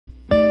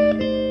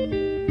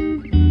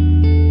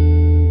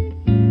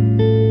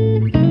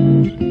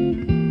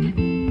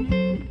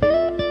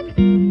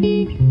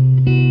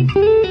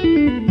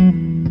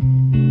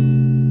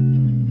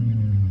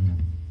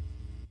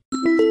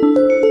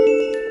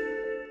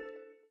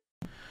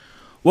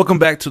Welcome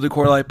back to the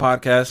Core Life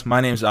Podcast. My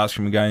name is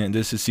Oscar McGuire, and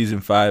this is Season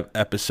 5,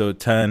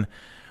 Episode 10.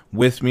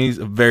 With me is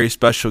a very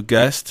special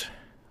guest.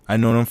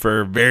 I've known him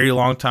for a very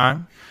long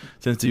time,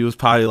 since he was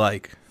probably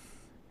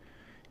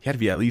he had to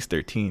be at least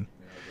 13.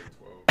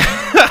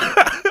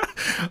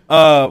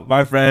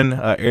 My friend,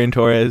 Aaron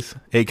Torres,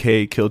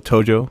 a.k.a.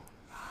 KillTojo.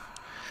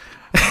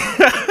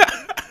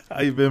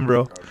 How you been,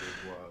 bro?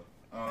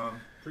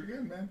 Pretty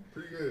good, man.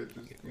 Pretty good.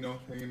 Just,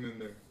 hanging in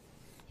there.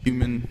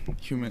 Human.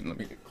 Let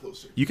me get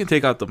closer. You can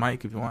take out the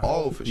mic if you want.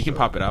 Oh, for sure. You can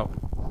pop it out.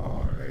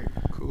 All right,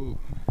 cool.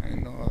 I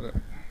didn't know all that.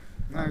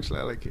 No, actually,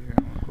 I like it here.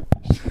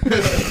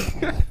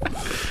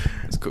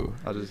 It's cool.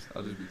 I'll just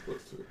be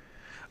close to it.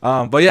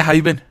 But yeah, how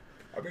you been?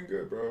 I've been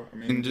good, bro. I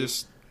mean,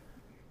 just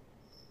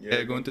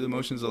going through the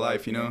motions of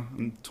life.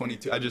 I'm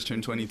 22. I just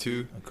turned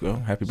 22. Cool.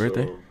 Happy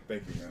birthday. So,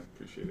 thank you, man.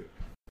 Appreciate it.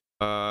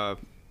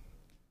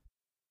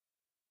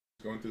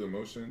 Going through the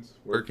motions,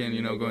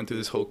 working, going through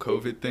this whole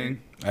COVID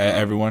thing.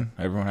 Everyone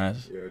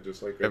has. Yeah,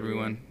 just like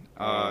everyone.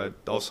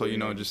 Also,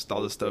 just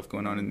all the stuff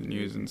going on in the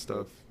news and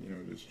stuff.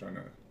 Just trying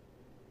to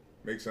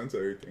make sense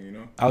of everything.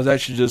 I was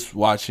actually just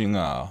watching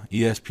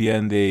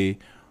ESPN. They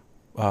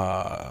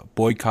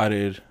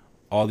boycotted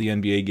all the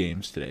NBA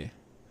games today,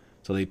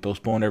 so they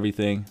postponed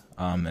everything.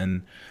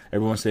 And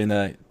everyone's saying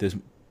that this,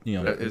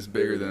 it's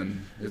bigger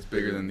than the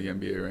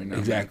NBA right now.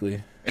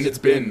 Exactly. And it's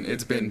been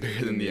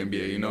bigger than the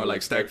NBA.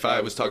 Like Stack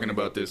 5 was talking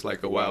about this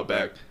a while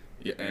back,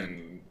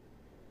 and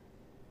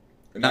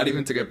not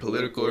even to get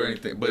political or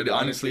anything, but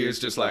honestly, it's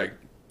just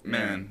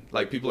man,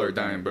 people are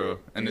dying, bro,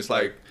 and it's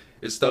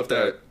stuff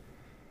that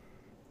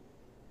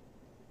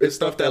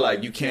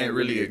you can't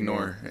really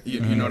ignore.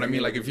 You know what I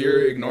mean? If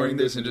you're ignoring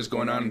this and just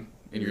going on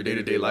in your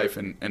day-to-day life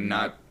and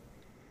not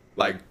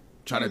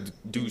trying to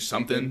do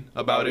something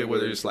about it,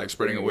 whether it's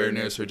spreading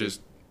awareness or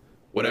just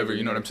whatever,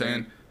 you know what I'm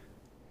saying?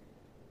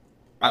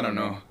 I don't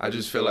know. I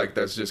just feel like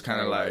that's just kind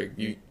of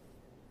you.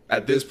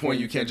 At this point,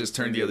 you can't just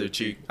turn the other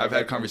cheek. I've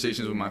had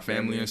conversations with my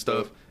family and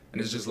stuff, and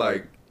it's just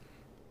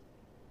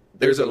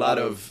there's a lot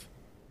of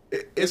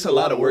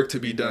work to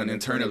be done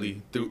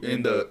internally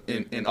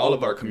in all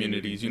of our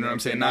communities. You know what I'm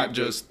saying? Not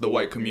just the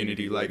white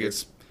community.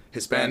 It's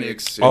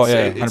Hispanics. Oh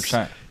yeah,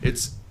 100%.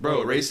 It's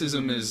bro,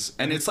 racism is,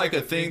 and it's a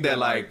thing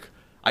that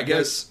I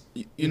guess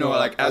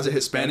as a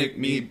Hispanic,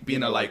 me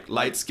being a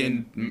light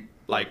skinned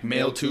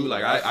male too,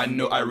 I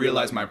know, I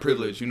realize my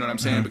privilege, you know what I'm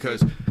saying?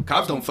 Because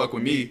cops don't fuck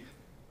with me.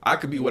 I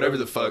could be whatever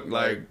the fuck,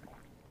 I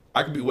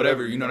could be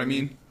whatever, you know what I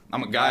mean?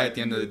 I'm a guy at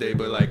the end of the day,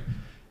 but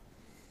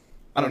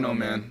I don't know,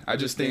 man. I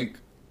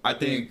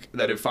think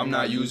that if I'm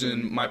not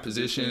using my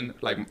position,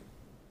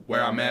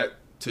 where I'm at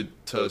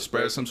to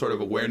spread some sort of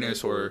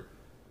awareness or,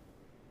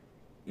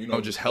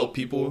 just help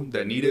people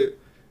that need it,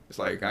 it's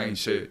I ain't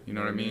shit, you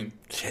know what I mean?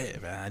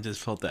 Shit, man, I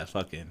just felt that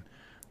fucking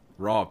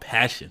raw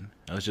passion.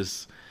 I was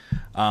just,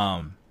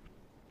 no,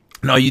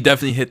 you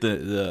definitely hit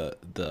the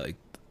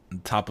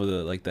top of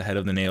the head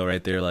of the nail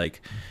right there.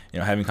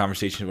 Having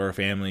conversations with our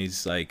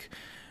families,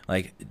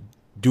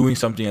 doing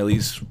something, at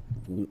least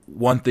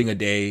one thing a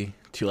day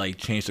to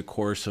change the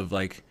course of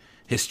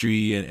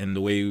history and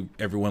the way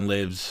everyone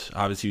lives,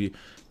 obviously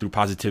through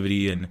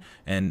positivity and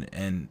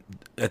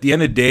at the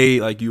end of the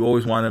day, you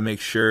always want to make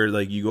sure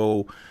you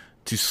go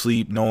to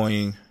sleep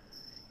knowing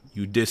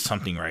you did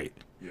something right.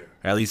 Yeah.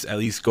 At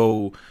least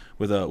go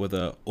with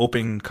a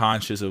open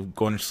conscience of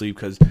going to sleep,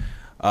 because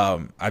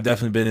I've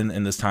definitely been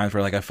in this times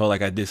where I felt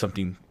like I did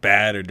something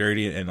bad or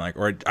dirty and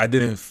or I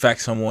didn't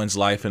affect someone's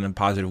life in a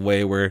positive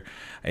way where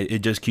it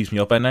just keeps me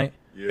up at night.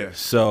 Yeah.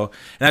 So,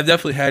 and I've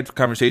definitely had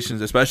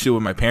conversations, especially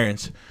with my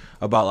parents,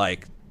 about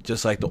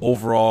just the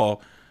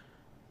overall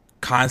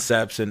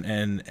concepts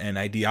and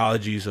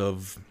ideologies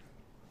of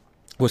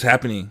what's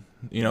happening.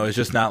 It's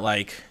just not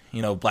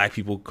black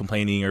people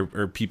complaining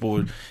or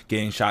people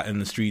getting shot in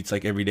the streets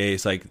every day.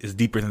 It's it's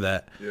deeper than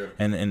that. Yeah.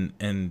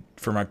 And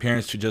for my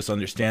parents to just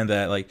understand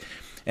that,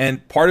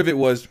 and part of it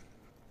was,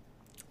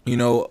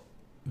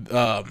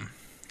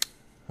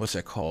 what's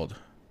that called?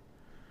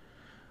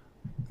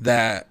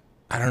 That,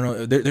 I don't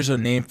know, there's a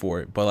name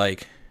for it,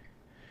 but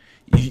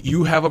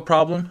you have a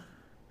problem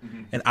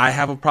and I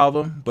have a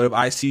problem, but if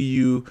I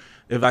see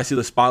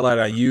the spotlight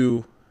on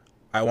you,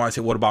 I want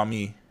to say, what about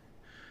me?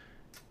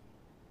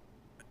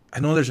 I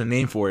know there's a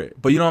name for it,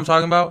 but you know what I'm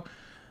talking about?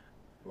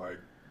 Where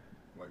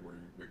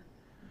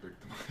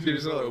you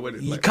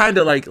You kind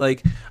of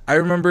I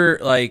remember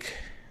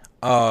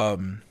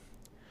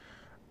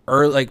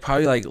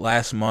probably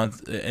last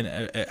month,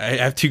 and I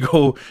have to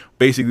go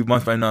basically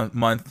month by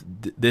month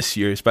this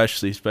year,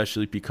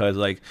 especially because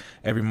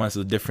every month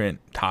is a different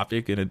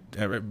topic, and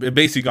it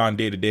basically gone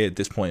day to day at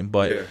this point.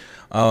 But yeah.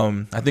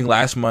 I think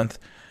last month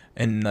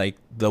in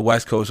the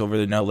West Coast over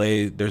in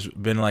LA, there's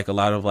been a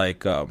lot of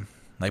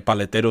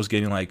paleteros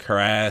getting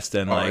harassed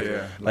and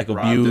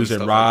abused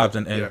and robbed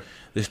and yeah.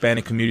 the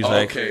Hispanic communities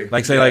okay.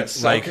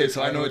 Okay,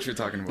 so I know what you're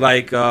talking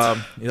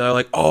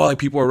about.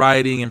 People are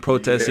rioting and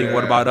protesting. Yeah.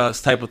 What about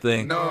us? Type of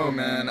thing. No,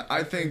 man.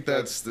 I think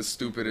that's the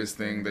stupidest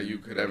thing that you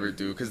could ever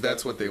do, because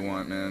that's what they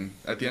want, man.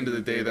 At the end of the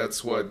day,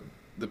 that's what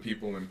the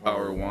people in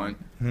power want.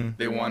 Mm-hmm.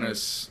 They want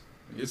us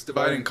It's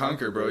divide and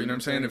conquer, bro. You know what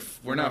I'm saying?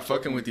 If we're not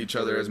fucking with each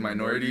other as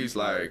minorities,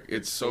 like,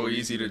 it's so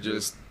easy to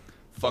just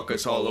fuck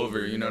us all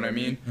over. You know what I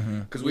mean?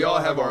 Because we all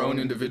have our own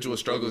individual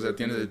struggles. At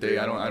the end of the day,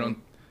 I don't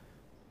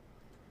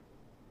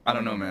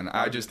know, man.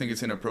 I just think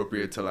it's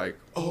inappropriate to like,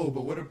 oh,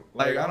 but what?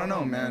 Like, I don't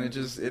know, man.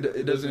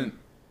 It doesn't.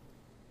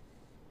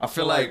 I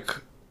feel like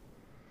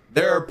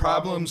there are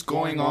problems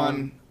going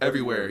on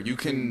everywhere. You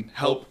can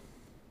help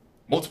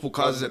multiple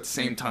causes at the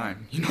same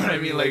time. You know what I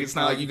mean? Like, it's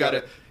not like you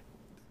gotta.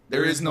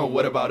 There is no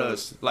what about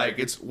us. Like,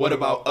 it's what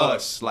about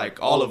us?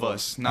 Like, all of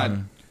us, not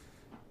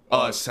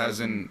us as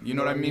in, you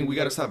know what I mean? We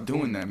gotta stop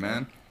doing that,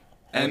 man.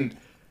 And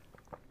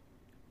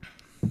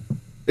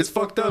it's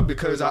fucked up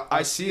because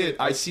I see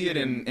it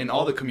in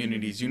all the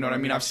communities, you know what I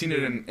mean? I've seen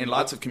it in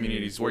lots of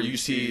communities where you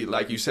see,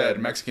 like you said,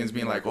 Mexicans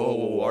being like,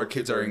 oh, our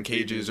kids are in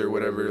cages or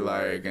whatever,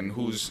 like, and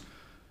who's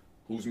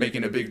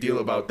making a big deal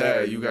about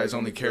that? You guys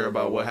only care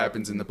about what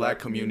happens in the black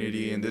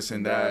community and this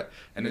and that.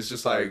 And it's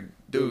just like,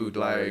 dude,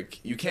 like,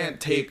 you can't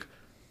take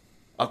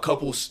a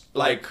couple,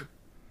 like,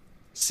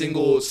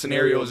 single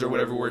scenarios or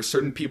whatever where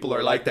certain people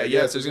are like that.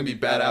 Yes, there's gonna be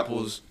bad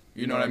apples,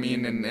 you know what I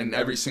mean, in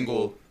every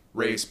single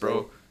race,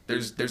 bro.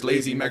 There's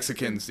lazy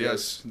Mexicans,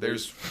 yes.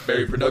 There's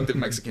very productive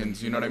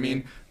Mexicans, you know what I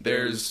mean?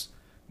 There's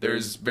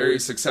very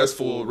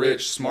successful,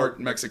 rich, smart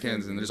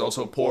Mexicans, and there's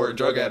also poor,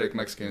 drug addict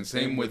Mexicans.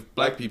 Same with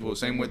black people,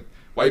 same with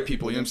white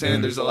people, you know what I'm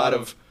saying? There's a lot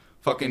of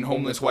fucking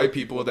homeless white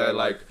people that,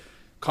 like,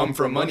 come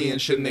from money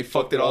and shit, and they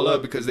fucked it all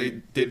up because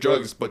they did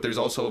drugs. But there's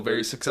also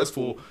very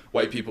successful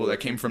white people that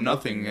came from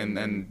nothing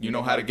and you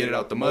know how to get it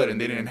out the mud,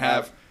 and they didn't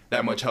have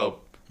that much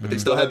help. But they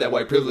still had that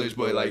white privilege,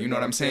 but, like, you know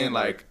what I'm saying?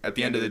 Like, at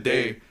the end of the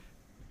day,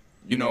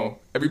 you know,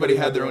 everybody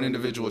had their own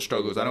individual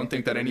struggles. I don't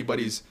think that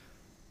anybody's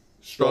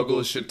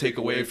struggles should take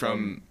away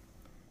from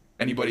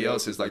anybody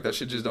else's. Like, that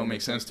shit just don't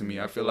make sense to me.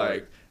 I feel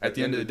like at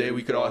the end of the day,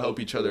 we could all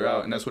help each other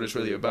out, and that's what it's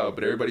really about.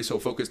 But everybody's so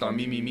focused on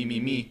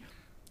me.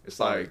 It's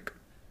like,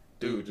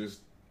 dude,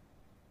 just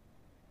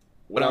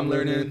what I'm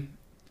learning.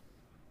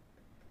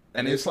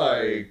 And it's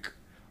like,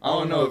 I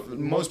don't know, if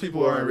most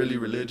people aren't really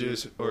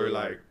religious or,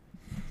 like,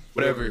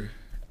 whatever.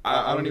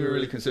 I don't even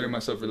really consider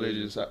myself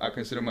religious. I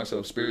consider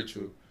myself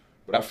spiritual.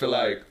 But I feel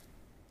like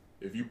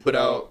if you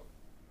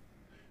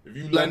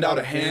lend out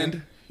a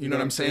hand, you know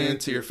what I'm saying,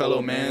 to your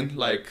fellow man,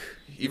 like,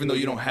 even though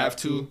you don't have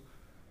to,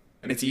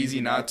 and it's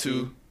easy not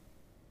to,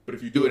 but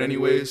if you do it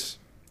anyways,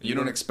 and you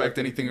don't expect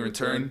anything in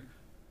return,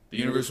 the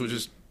universe will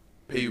just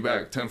pay you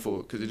back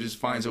tenfold, because it just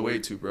finds a way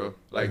to, bro.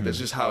 Like, that's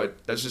just how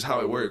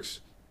it works.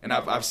 And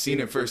I've seen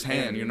it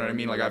firsthand, you know what I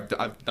mean?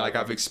 Like,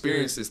 I've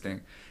experienced this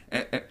thing.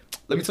 And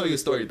let me tell you a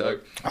story, Doug.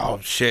 Oh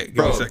shit,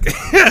 give me a second.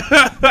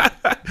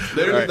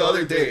 Literally right. The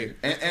other day,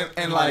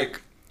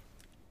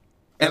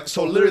 and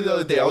so literally the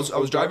other day, I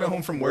was driving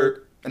home from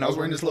work, and I was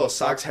wearing this little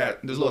socks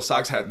hat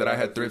that I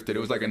had thrifted. It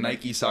was like a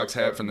Nike socks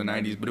hat from the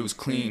 90s, but it was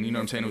clean. You know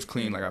what I'm saying? It was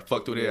clean. Like, I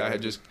fucked with it. I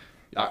had just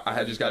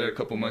got it a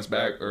couple months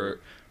back, or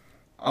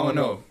I don't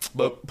know.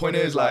 But point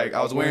is, like,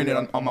 I was wearing it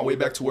on my way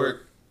back to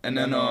work, and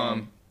then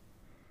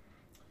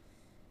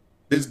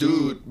this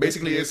dude,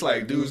 basically it's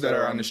like dudes that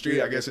are on the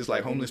street, I guess it's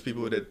like homeless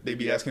people that they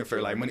be asking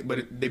for, like, money,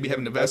 but they be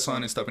having the vests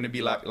on and stuff, and it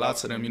be like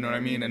lots of them, you know what I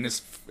mean? And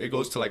it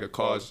goes to, like, a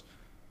cause.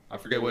 I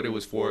forget what it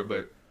was for,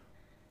 but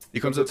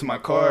he comes up to my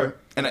car,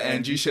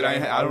 and G shit,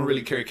 I don't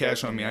really carry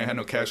cash on me. I ain't had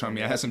no cash on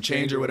me. I had some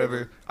change or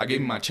whatever. I gave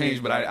him my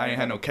change, but I ain't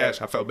had no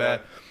cash. I felt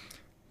bad.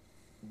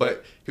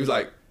 But he was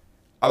like,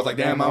 I was like,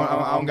 damn,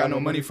 I don't got no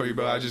money for you,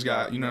 bro. I just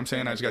got, you know what I'm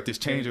saying? I just got this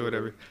change or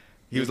whatever.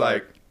 He was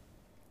like,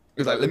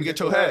 let me get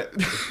your hat.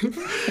 he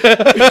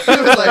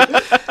was like,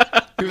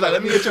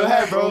 let me get your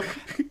hat, bro.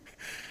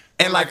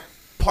 And, like,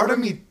 part of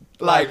me,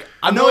 like,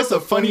 I know it's a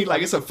funny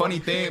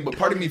thing, but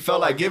part of me felt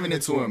like giving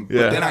it to him.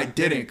 Yeah. But then I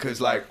didn't, because,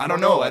 like, I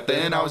don't know. At the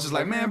end, I was just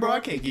like, man, bro, I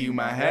can't give you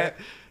my hat.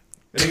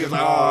 And he was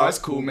like, oh, that's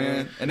cool,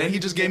 man. And then he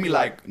just gave me,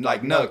 like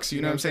knucks,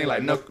 you know what I'm saying? Like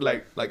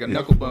a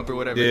knuckle bump or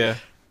whatever. Yeah.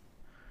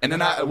 And then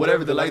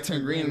the light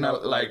turned green, and I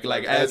right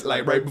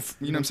before,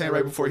 you know what I'm saying,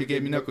 right before he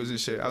gave me knuckles and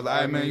shit. I was like,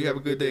 all right, man, you have a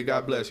good day,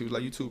 God bless. He was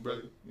like, you too,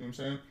 brother. You know what I'm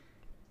saying?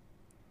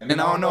 And then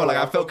I don't know, like,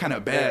 I felt kind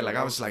of bad. Like,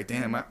 I was like,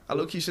 damn, I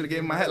low-key should have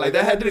gave him my hat. Like,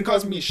 that hat didn't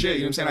cost me shit,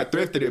 you know what I'm saying? I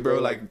thrifted it,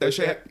 bro. Like, that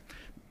shit,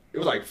 it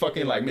was like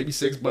fucking, like, maybe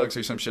 $6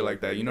 or some shit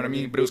like that, you know what I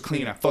mean? But it was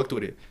clean. I fucked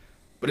with it.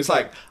 But it's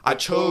like, I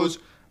chose,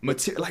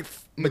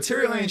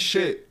 material ain't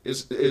shit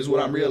is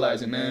what I'm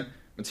realizing, man.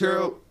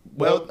 Material,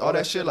 wealth, all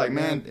that shit, like,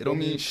 man, it don't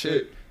mean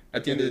shit.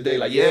 At the end of the day,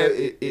 like, yeah,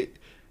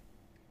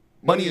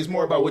 money is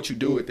more about what you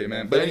do with it,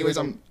 man. But anyways,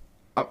 I'm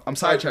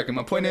sidetracking.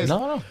 My point is,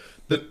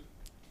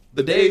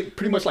 the day,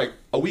 pretty much like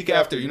a week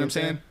after, you know what I'm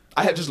saying,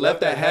 I had just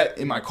left that hat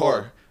in my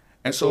car.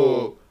 And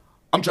so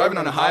I'm driving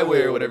on the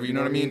highway or whatever, you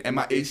know what I mean? And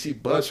my AC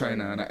busts right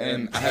now,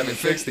 and I haven't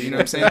fixed it, you know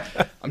what I'm saying?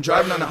 I'm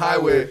driving on the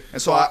highway,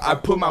 and so I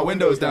put my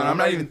windows down. I'm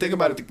not even thinking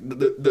about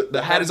it.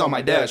 The hat is on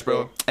my dash,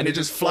 bro. And it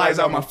just flies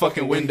out my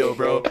fucking window,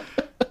 bro.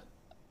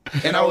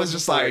 And I was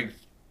just like,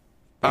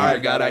 all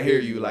right, God, I hear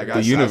you. Like,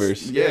 the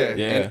universe.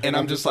 Yeah. And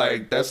I'm just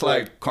like, that's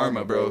like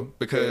karma, bro,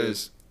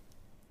 because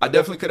I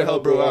definitely could have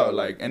helped bro out.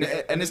 Like, and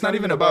it's not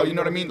even about, you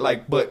know what I mean?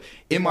 Like, but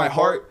in my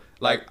heart,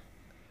 like,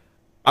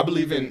 I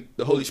believe in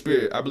the Holy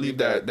Spirit. I believe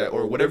that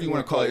or whatever you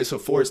want to call it, it's a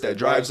force that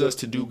drives us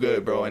to do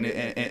good, bro.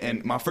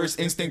 And my first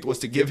instinct was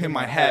to give him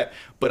my hat,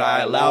 but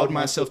I allowed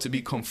myself to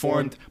be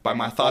conformed by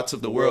my thoughts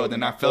of the world,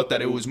 and I felt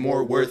that it was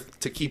more worth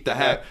to keep the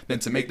hat than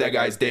to make that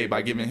guy's day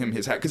by giving him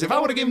his hat. Because if I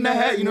would have given him that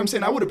hat, you know what I'm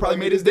saying, I would have probably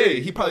made his day.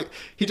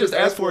 He just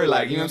asked for it,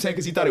 like, you know what I'm saying,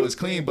 because he thought it was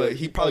clean, but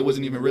he probably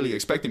wasn't even really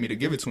expecting me to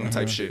give it to him,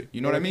 type shit. You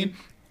know what I mean?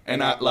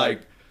 And I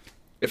like.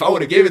 If I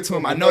would have gave it to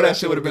him, I know that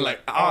shit would have been like,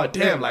 oh,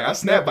 damn, like, I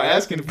snapped by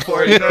asking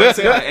for it, you know what I'm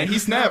saying? Like, and he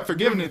snapped for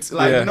giving it,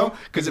 like, you know?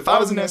 Because if I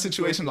was in that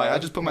situation, like, I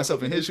just put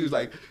myself in his shoes,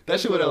 like, that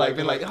shit would have, like,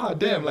 been like, oh,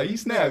 damn, like, he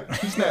snapped.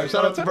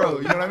 Shout out to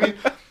bro, you know what I mean?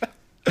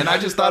 And I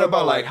just thought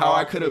about, like, how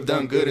I could have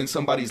done good in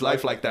somebody's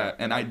life like that,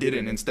 and I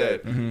didn't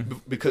instead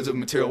because of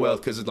material wealth.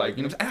 Because it's like,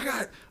 you know what I'm saying? I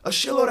got a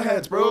shitload of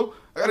hats, bro.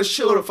 I got a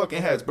shitload of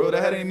fucking hats, bro.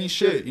 That hat ain't mean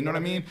shit, you know what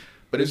I mean?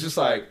 But it's just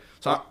like,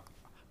 so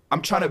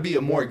I'm trying to be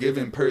a more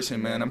giving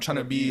person, man. I'm trying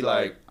to be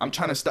like, I'm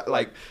trying to stop,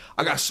 like,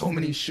 I got so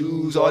many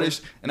shoes, all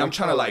this, and I'm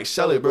trying to like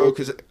sell it, bro.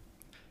 Because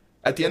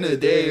at the end of the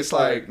day, it's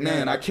like,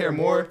 man, I care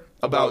more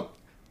about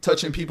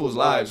touching people's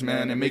lives,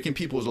 man, and making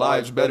people's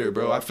lives better,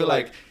 bro. I feel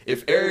like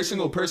if every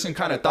single person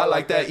kind of thought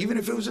like that, even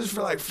if it was just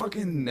for like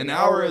fucking an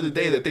hour of the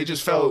day that they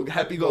just felt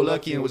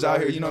happy-go-lucky and was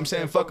out here, you know what I'm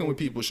saying, fucking with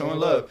people, showing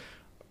love,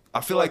 I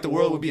feel like the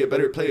world would be a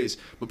better place.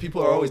 But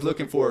people are always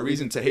looking for a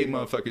reason to hate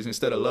motherfuckers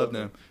instead of love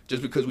them,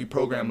 just because we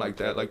program like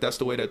that. Like, that's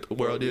the way that the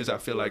world is, I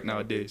feel like,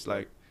 nowadays.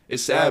 Like,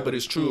 it's sad, but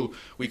it's true.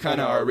 We kind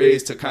of are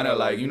raised to kind of,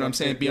 like, you know what I'm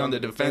saying, be on the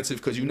defensive,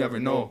 because you never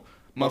know.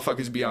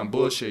 Motherfuckers be on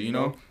bullshit, you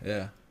know?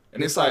 Yeah.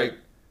 And it's like,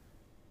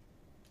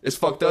 it's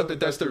fucked up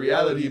that that's the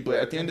reality, but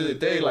at the end of the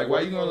day, like,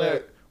 why you gonna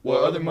let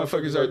what other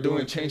motherfuckers are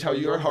doing change how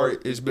your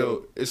heart is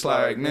built? It's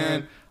like,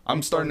 man,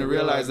 I'm starting to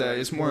realize that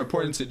it's more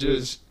important to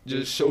just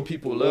show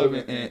people love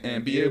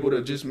and be able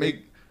to just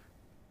make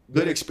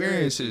good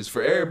experiences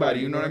for everybody,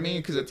 you know what I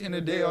mean? Because at the end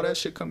of the day, all that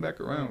shit come back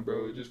around,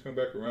 bro. It just come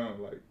back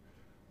around. Like,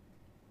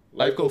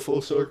 life go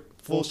full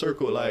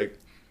circle. Like,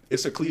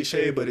 it's a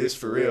cliche, but it's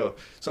for real.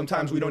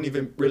 Sometimes we don't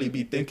even really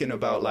be thinking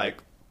about,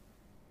 like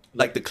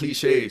the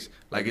cliches.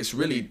 Like, it's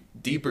really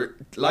deeper.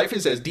 Life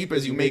is as deep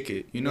as you make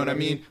it, you know what I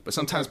mean? But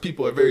sometimes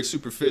people are very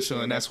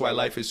superficial, and that's why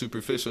life is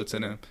superficial to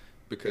them,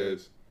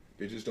 because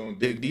they just don't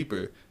dig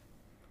deeper.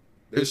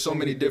 There's so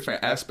many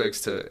different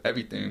aspects to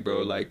everything,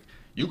 bro. Like,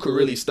 you could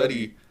really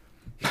study,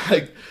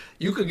 like,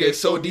 you could get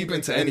so deep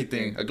into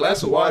anything. A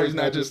glass of water is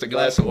not just a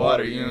glass of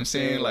water, you know what I'm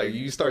saying? Like,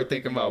 you start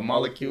thinking about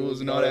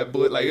molecules and all that,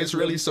 but, like, it's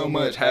really so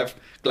much.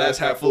 Glass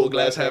half full,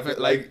 glass half,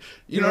 like,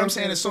 you know what I'm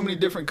saying? There's so many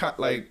different,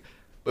 like,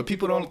 but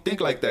people don't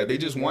think like that. They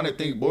just want to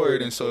think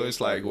bored, and so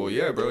it's like, well,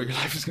 yeah, bro, your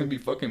life is going to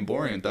be fucking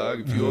boring, dog.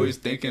 If you're always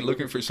thinking,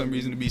 looking for some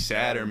reason to be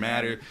sad or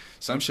mad or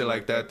some shit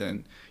like that,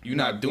 then you're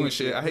not doing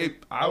shit. I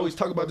always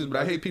talk about this, but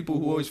I hate people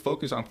who always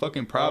focus on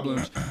fucking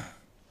problems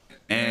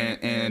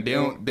and they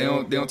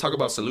don't talk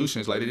about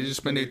solutions. Like, they just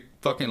spend their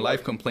fucking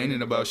life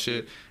complaining about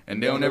shit,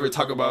 and they don't ever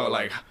talk about,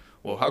 like,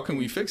 well, how can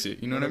we fix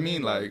it? You know what I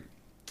mean? Like,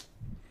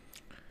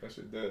 that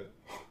shit dead.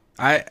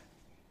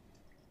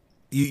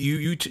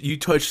 You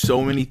touch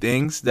so many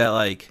things that,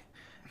 like,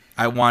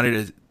 I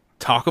wanted to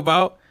talk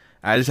about.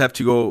 I just have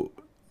to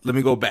let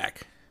me go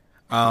back.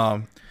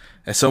 As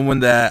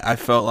someone that I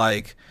felt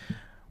like,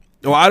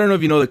 well, I don't know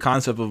if you know the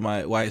concept of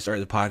why I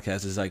started the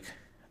podcast is, like,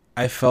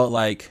 I felt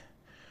like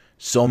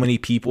so many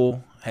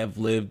people have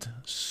lived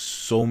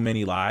so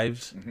many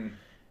lives,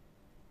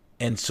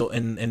 and so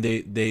and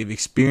they've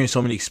experienced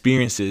so many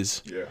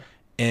experiences,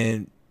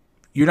 and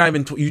you're not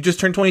even you just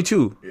turned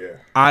 22.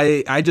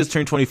 I just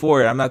turned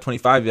 24. I'm not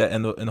 25 yet,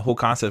 and the whole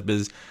concept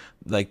is,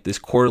 like, this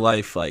quarter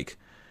life, like,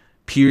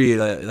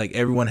 period. Like,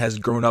 everyone has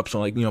grown up,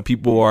 so, like, you know,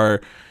 people are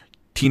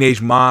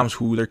teenage moms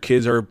who their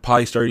kids are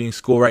probably starting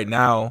school right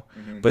now,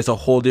 but it's a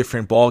whole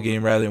different ball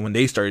game rather than when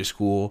they started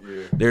school.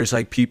 There's,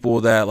 like, people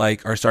that,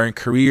 like, are starting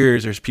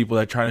careers. There's people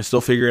that are trying to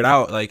still figure it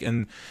out, like,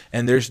 and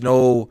there's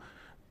no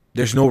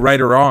right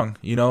or wrong,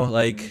 you know.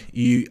 Like,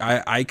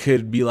 I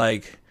could be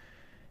like,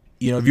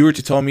 you know, if you were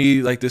to tell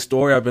me, like, this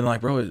story, I've been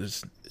like, bro,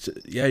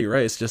 yeah, you're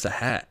right, it's just a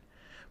hat.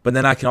 But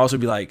then I can also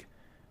be like,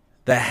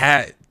 that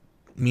hat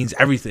means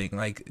everything.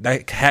 Like,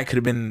 that hat could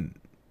have been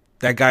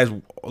that guy's,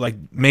 like,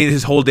 made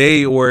his whole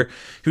day, or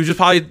he was just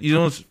probably, you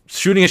know,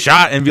 shooting a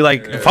shot and be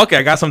like, fuck it,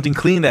 I got something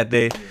clean that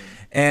day.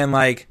 And,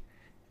 like,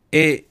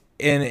 it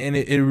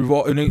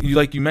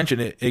like you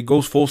mentioned, it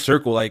goes full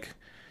circle. Like,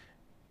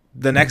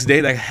 the next day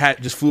that hat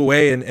just flew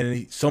away,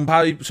 and some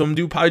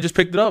dude probably just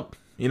picked it up.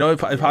 You know, it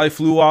probably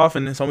flew off,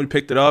 and then somebody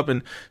picked it up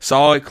and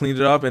saw it, cleaned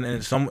it up,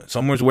 and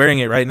someone's wearing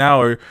it right now,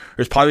 or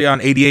it's probably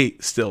on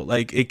 88 still.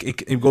 Like,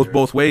 it goes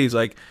both ways.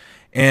 Like,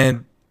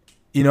 and,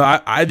 you know,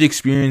 I've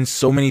experienced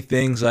so many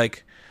things.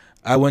 Like,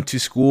 I went to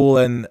school,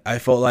 and I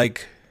felt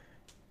like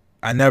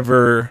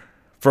for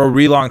a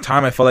really long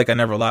time, I felt like I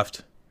never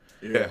left.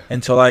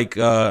 Until I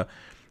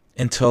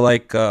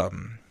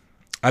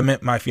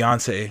met my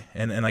fiance,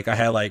 and like, I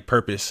had, like,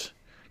 purpose,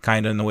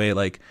 kind of, in the way,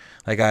 like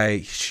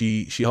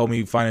she helped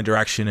me find a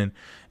direction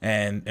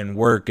and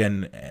work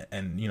and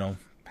you know,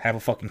 have a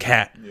fucking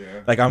cat.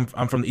 Yeah. Like I'm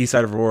from the east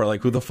side of Aurora.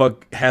 Like who the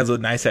fuck has a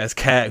nice ass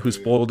cat who's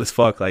spoiled as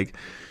fuck? Like,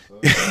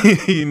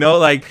 you know,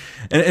 like,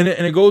 and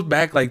it goes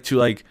back like to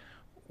like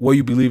what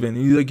you believe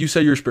in. Like you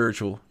said, you're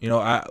spiritual. You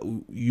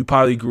know, you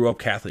probably grew up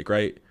Catholic,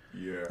 right?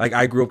 Yeah. Like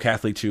I grew up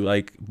Catholic too.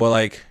 Like, but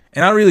like,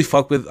 and I don't really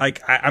fuck with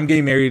like I'm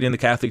getting married in the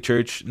Catholic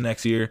church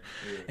next year,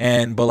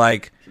 but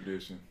like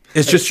Tradition.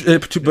 it's just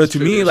but to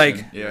me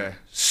like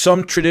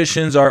some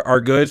traditions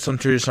are good, some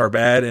traditions are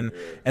bad, and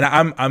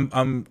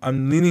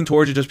I'm leaning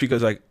towards it just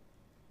because like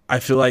I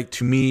feel like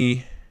to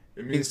me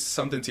it means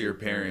something to your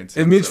parents.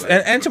 It means like,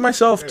 and to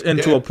myself and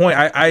to a point.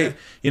 I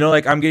you know,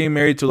 like I'm getting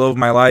married to the love of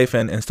my life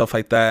and stuff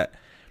like that,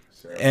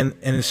 and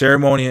the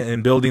ceremony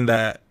and building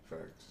that,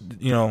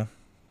 you know,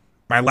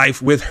 my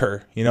life with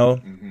her, you know.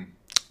 Mm-hmm.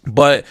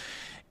 But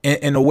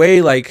in a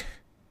way, like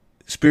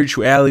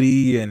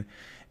spirituality and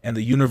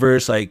the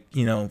universe, like,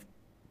 you know,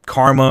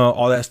 karma,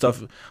 all that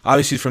stuff,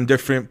 obviously from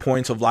different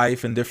points of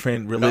life and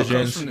different religions. It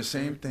all comes from the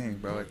same thing,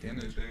 bro. At the end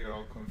of the day, it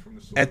all comes from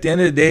the soul. At the end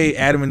of the day,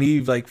 Adam and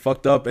Eve like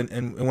fucked up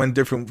and went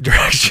different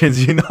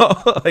directions, you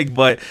know. Like,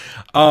 but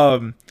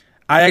I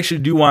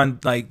actually do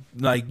want like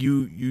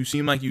you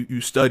seem like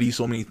you study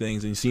so many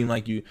things, and you seem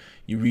like you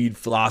read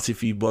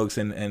philosophy books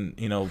and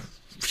you know,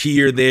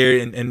 here, there,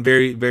 and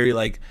very, very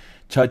like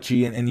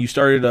touchy, and you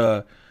started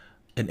an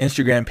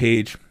Instagram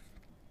page,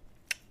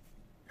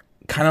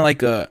 kind of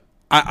like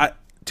I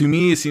to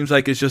me it seems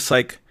like it's just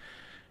like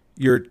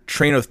your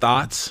train of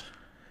thoughts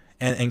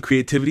and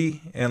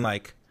creativity, and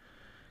like,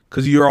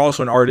 because you're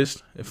also an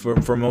artist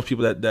for most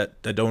people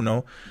that don't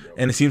know,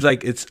 and it seems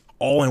like it's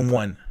all in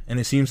one, and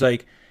it seems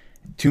like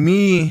to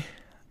me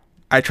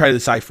I try to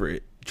decipher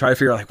it, try to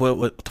figure out like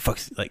what the fuck,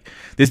 like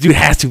this dude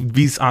has to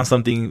be on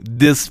something,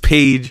 this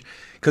page,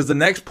 because the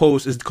next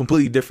post is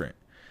completely different.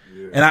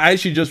 And I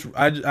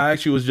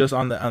actually was just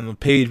on the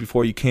page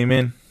before you came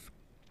in,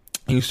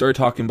 and you started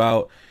talking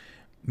about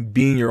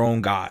being your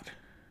own God.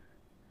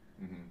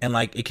 Mm-hmm. And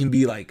like it can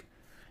be like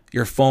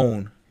your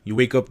phone. You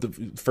wake up, the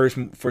first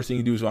thing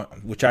you do is,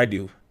 which I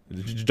do,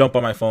 just jump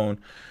on my phone.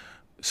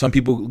 Some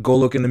people go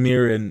look in the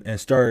mirror and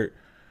start,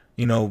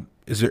 you know,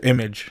 is their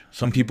image.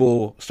 Some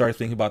people start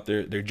thinking about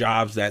their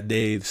jobs that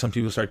day. Some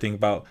people start thinking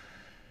about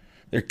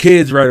their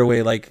kids right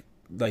away, like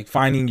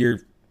finding your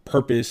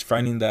purpose,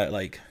 finding that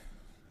like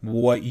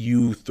what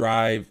you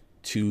thrive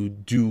to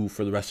do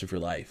for the rest of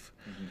your life.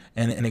 Mm-hmm.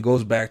 And it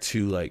goes back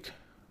to like,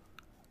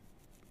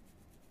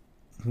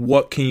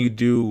 what can you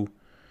do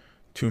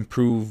to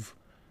improve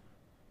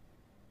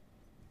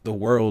the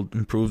world,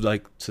 improve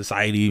like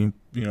society,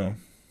 you know,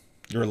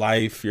 your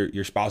life,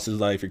 your spouse's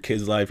life, your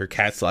kid's life, your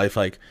cat's life,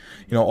 like,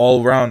 you know,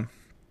 all around.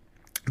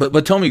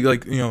 But tell me,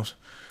 like, you know,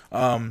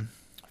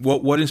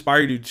 what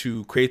inspired you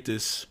to create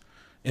this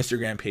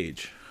Instagram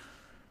page?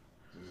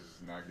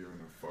 Just not giving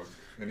a fuck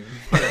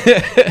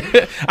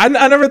anymore.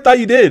 I never thought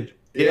you did.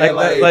 Yeah,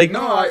 like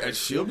no,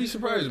 she'll be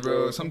surprised,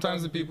 bro.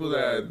 Sometimes the people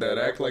that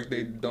act like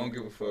they don't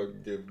give a fuck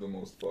give the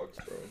most fucks,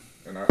 bro.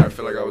 And I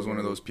feel like I was one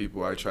of those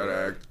people. I tried to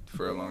act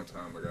for a long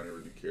time like I didn't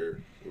really care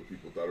what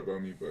people thought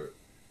about me, but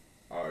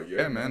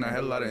yeah, man, I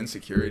had a lot of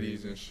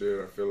insecurities and shit.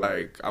 I feel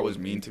like I was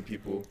mean to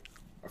people.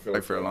 I feel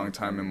like for a long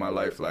time in my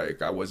life,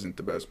 like I wasn't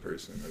the best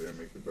person. I didn't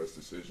make the best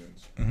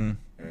decisions, and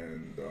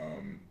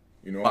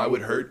you know, I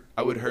would hurt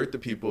the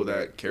people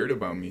that cared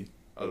about me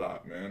a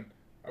lot, man.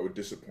 I would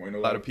disappoint a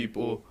lot of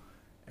people.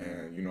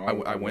 And you know,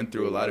 I went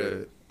through a lot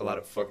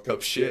of fucked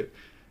up shit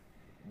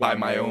by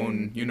my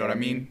own, you know what I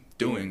mean,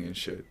 doing and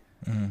shit.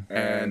 Mm-hmm.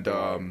 And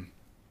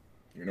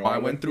you know, I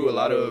went through a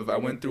lot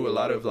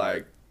of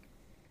like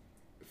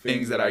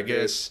things that I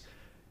guess,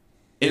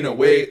 in a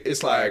way,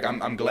 it's like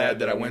I'm glad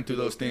that I went through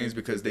those things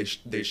because they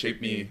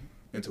shaped me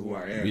into who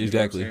I am.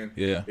 Exactly. You know what I'm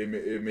Yeah.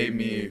 It made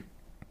me.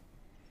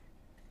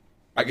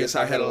 I guess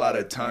I had a lot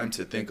of time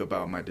to think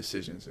about my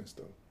decisions and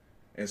stuff.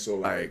 And so,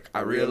 like, I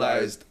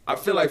realized, I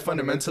feel like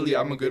fundamentally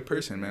I'm a good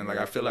person, man. Like,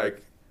 I feel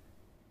like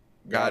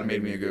God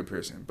made me a good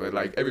person. But,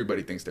 like,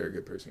 everybody thinks they're a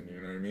good person,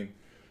 you know what I mean?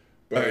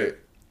 But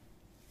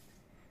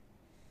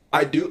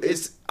I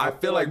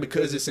feel like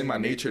because it's in my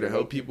nature to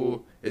help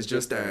people, it's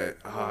just that,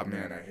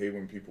 man, I hate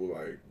when people,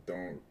 like,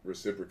 don't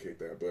reciprocate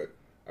that. But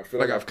I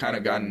feel like I've kind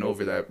of gotten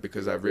over that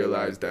because I've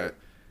realized that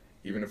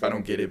even if I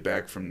don't get it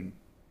back from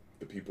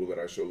the people that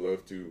I show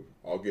love to,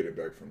 I'll get it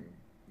back from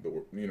you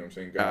know what I'm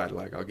saying, God,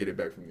 like, I'll get it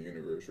back from the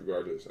universe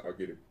regardless. I'll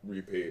get it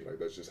repaid. Like,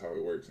 that's just how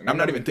it works. And I'm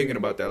not even thinking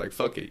about that. Like,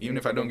 fuck it. Even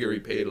if I don't get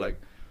repaid, like,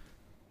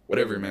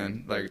 whatever,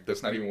 man. Like,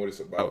 that's not even what it's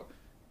about.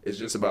 It's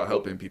just about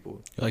helping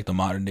people. You're like the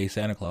modern day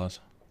Santa Claus.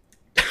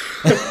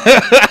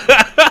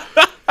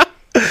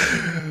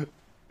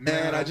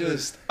 Man, I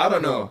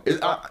don't know.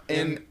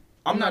 And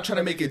I'm not trying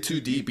to make it too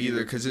deep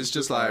either, because it's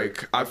just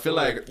like, I feel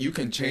like you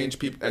can change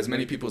as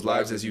many people's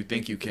lives as you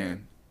think you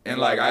can. And,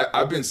 like,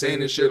 I've been saying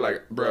this shit,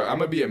 like, bro, I'm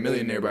going to be a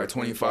millionaire by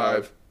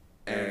 25,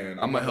 and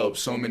I'm going to help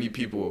so many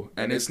people.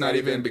 And it's not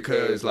even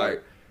because,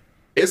 like,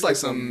 it's like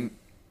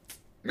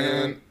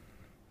man,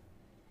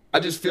 I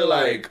just feel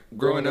like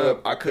growing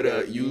up, I could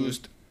have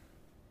used,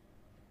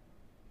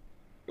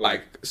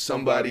 like,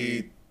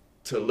 somebody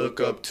to look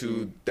up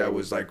to that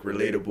was like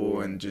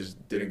relatable and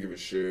just didn't give a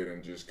shit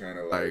and just kind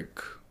of like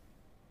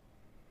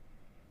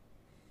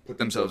put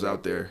themselves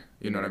out there.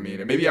 You know what I mean?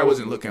 And maybe I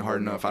wasn't looking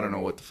hard enough. I don't know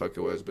what the fuck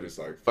it was, but it's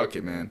like, fuck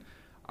it, man.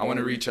 I want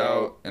to reach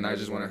out and I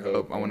just want to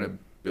help. I want to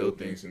build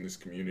things in this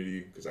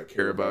community because I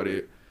care about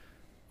it.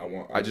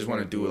 I just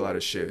want to do a lot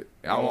of shit.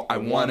 I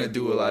want to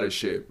do a lot of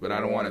shit, but I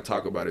don't want to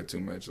talk about it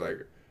too much.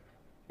 Like,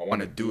 I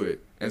want to do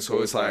it. And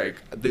so it's like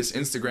this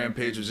Instagram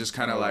page was just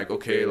kind of like,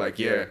 okay, like,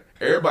 yeah,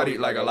 everybody,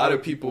 like a lot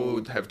of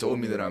people have told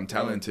me that I'm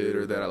talented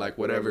or that I like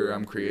whatever,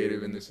 I'm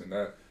creative and this and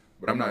that,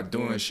 but I'm not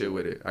doing shit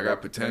with it. I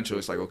got potential.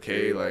 It's like,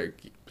 okay,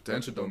 like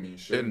potential don't mean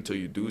shit until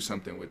you do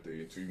something with it,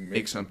 until you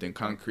make something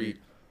concrete.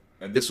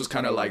 And this was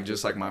kind of like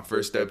just like my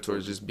first step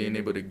towards just being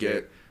able to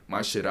get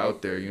my shit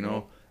out there, you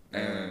know?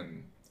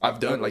 And I've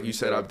done, like you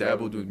said, I've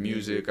dabbled with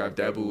music, I've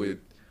dabbled with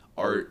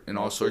art and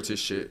all sorts of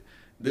shit.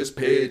 This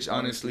page,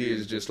 honestly,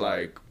 is just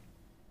like,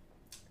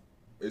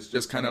 it's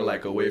just kind of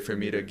like a way for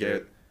me to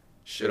get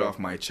shit off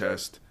my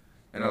chest.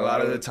 And a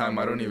lot of the time,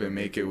 I don't even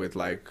make it with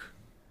like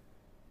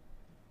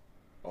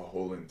a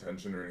whole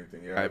intention or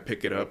anything. Yeah, I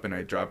pick it up and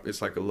I drop.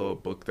 It's like a little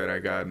book that I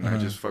got, and I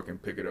just fucking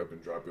pick it up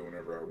and drop it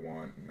whenever I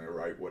want. And I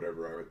write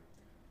whatever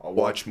I'll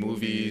watch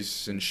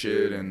movies and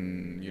shit,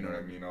 and you know what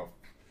I mean.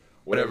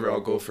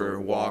 I'll go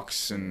for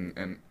walks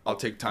and I'll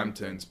take time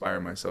to inspire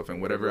myself,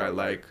 and whatever I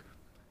like,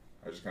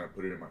 I just kind of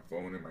put it in my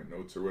phone, in my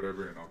notes or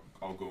whatever, and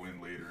I'll go in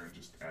later and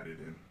just add it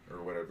in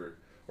or whatever.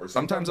 Or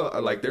sometimes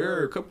like there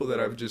are a couple that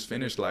I've just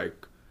finished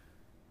like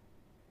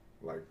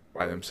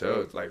by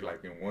themselves, like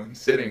in one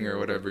sitting or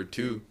whatever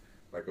too,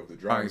 like of the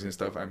drawings and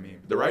stuff. I mean,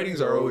 the writings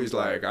are always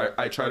like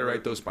I try to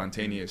write those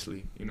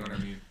spontaneously. You know what I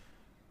mean?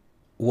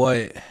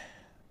 What?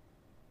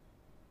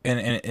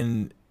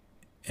 And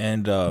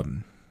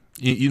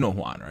you know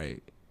Juan,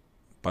 right?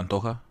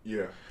 Pantoja?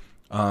 Yeah.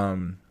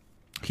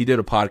 He did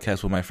a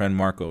podcast with my friend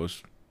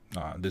Marcos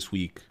this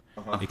week.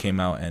 It came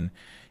out, and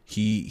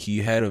he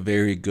had a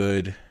very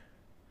good,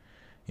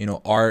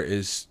 art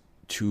is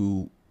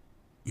to,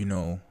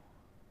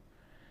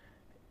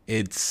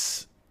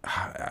 it's,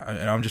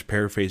 and I'm just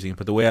paraphrasing,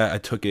 but the way I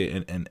took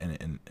it,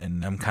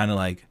 and I'm kind of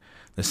like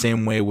the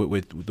same way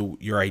with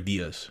your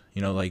ideas,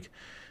 like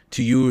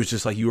to you it's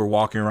just like you were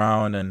walking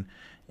around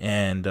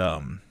and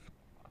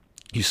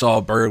you saw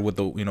a bird with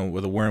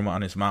with a worm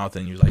on his mouth,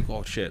 and you're like,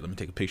 oh shit, let me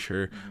take a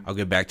picture. I'll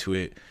get back to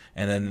it.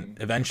 And then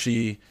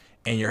eventually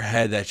in your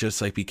head that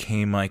just like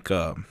became like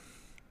a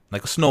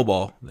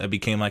snowball that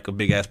became like a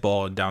big ass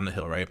ball down the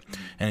hill, right?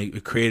 And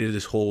it created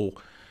this whole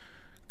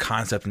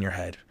concept in your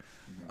head.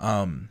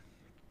 And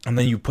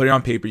then you put it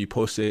on paper, you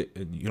post it,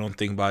 and you don't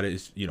think about it.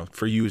 It's,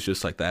 for you it's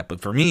just like that.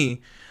 But for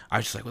me, I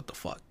was just like, what the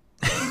fuck?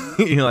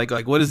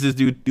 like what is this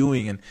dude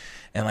doing?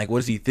 And like, what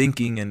is he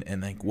thinking?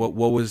 And like, what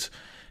was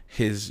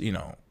his,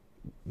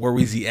 where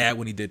was he at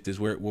when he did this?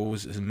 What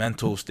was his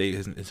mental state,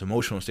 his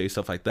emotional state,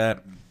 stuff like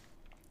that.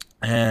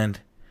 And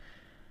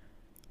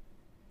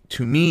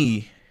to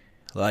me,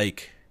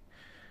 like,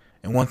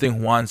 and one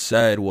thing Juan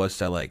said was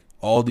that like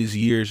all these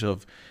years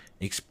of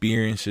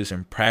experiences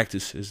and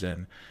practices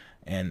and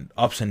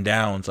ups and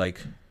downs,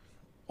 like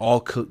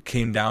all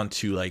came down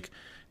to like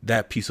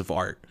that piece of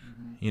art.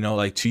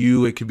 Like to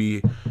you it could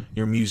be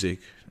your music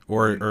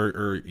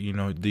or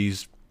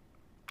these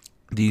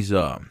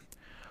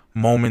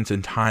moments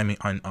in time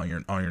on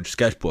your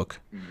sketchbook,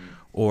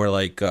 or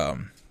like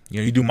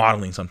you do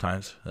modeling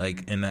sometimes,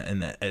 like and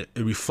that it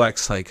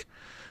reflects like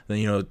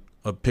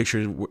a picture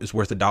is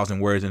worth 1,000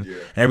 words, and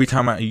every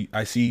time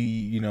I see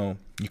you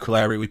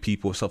collaborate with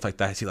people, stuff like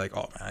that, I see like,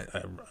 oh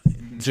man,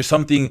 it's just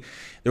something,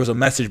 there was a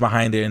message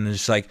behind it, and it's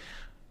just like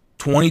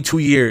 22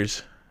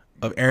 years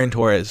of Aaron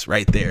Torres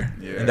right there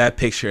in that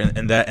picture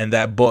and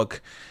that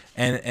book,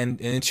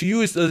 and to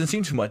you it doesn't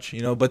seem too much,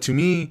 but to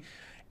me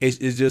it's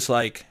just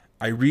like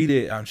I read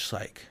it, I'm just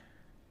like,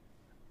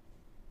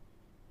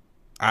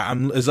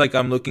 it's like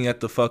I'm looking at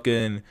the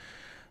fucking,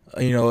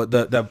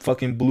 that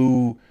fucking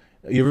blue.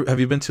 Have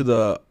you been to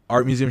the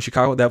art museum in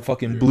Chicago? That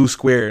fucking blue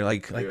square,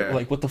 like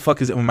what the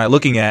fuck is it? Am I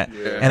looking at?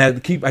 And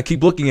I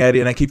keep looking at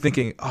it, and I keep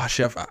thinking, oh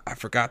chef, I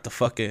forgot the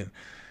fucking,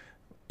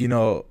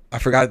 I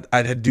forgot I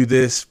had to do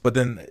this, but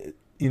then,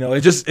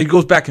 it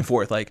goes back and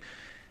forth. Like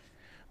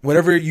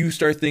whatever you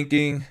start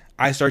thinking,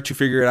 I start to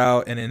figure it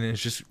out, and then it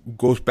just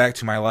goes back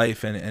to my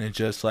life, and it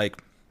just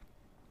like,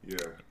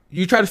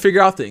 you try to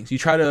figure out things, you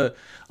try to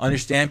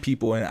understand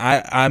people, and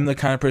I'm the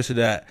kind of person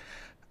that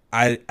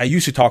I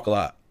used to talk a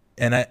lot,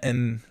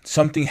 and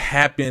something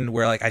happened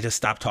where like I just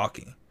stopped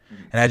talking,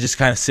 and I just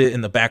kind of sit in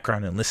the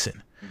background and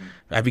listen.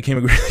 I became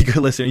a really good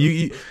listener.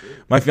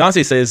 My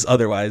fiance says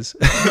otherwise,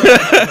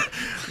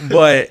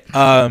 but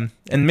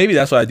and maybe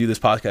that's why I do this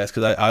podcast,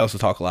 because I also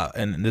talk a lot,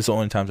 and this is the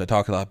only times I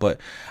talk a lot.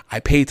 But I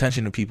pay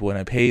attention to people, and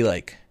I pay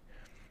like,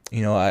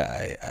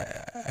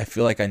 I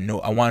feel like I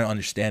want to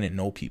understand and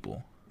know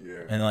people.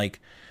 And like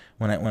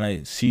when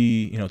I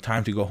see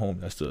time to go home,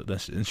 that's the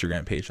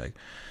Instagram page. Like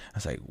I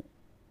was like,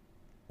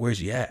 where's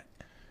he at?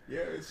 Yeah,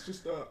 it's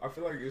just I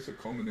feel like it's a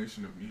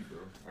culmination of me, bro.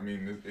 I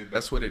mean,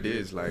 that's what it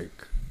is.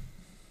 Like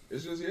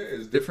it's just, yeah,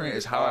 it's different.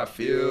 It's how I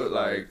feel.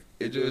 Like,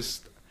 it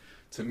just,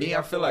 to me,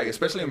 I feel like,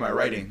 especially in my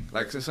writing,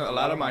 like, since a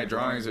lot of my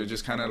drawings are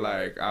just kind of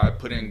like, I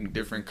put in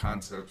different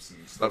concepts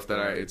and stuff that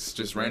it's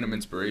just random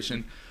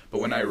inspiration.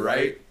 But when I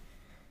write,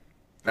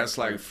 that's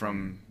like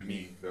from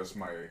me. That's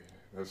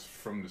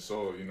from the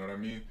soul, you know what I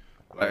mean?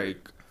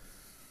 Like,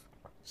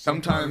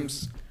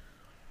 sometimes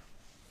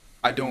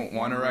I don't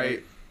want to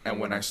write, and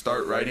when I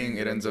start writing,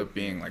 it ends up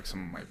being like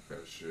some of my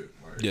best shit.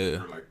 Like,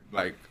 yeah. Or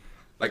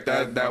like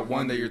that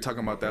one that you're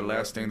talking about, that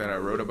last thing that I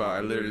wrote about. I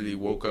literally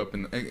woke up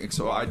and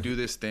so I do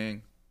this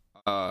thing.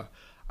 I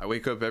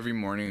wake up every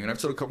morning, and I've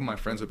told a couple of my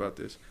friends about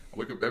this. I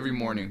wake up every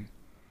morning,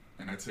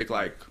 and I take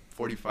like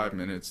 45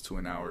 minutes to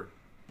an hour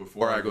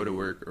before I go to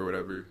work or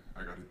whatever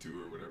I got to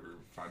do or whatever.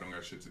 If I don't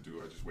got shit to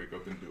do, I just wake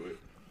up and do it.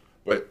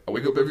 But I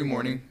wake up every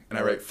morning, and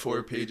I write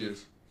 4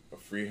 pages of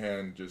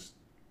freehand, just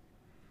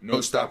no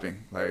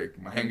stopping.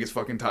 Like, my hand gets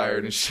fucking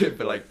tired and shit,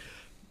 but like,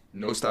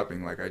 no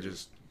stopping. Like, I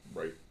just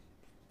write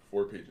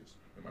 4 pages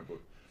in my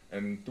book.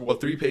 And, well,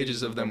 3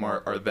 pages of them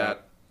are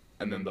that,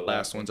 and then the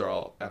last ones are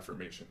all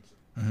affirmations.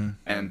 Mm-hmm.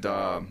 And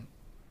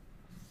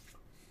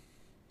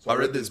so I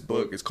read this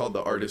book. It's called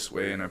The Artist's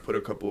Way, and I put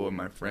a couple of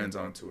my friends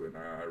onto it, and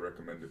I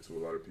recommend it to a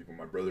lot of people.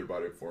 My brother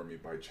bought it for me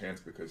by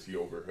chance because he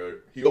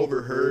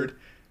overheard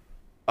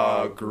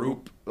a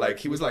group, like,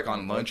 he was like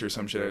on lunch or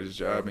some shit at his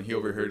job, and he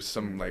overheard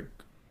some like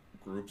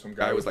group, some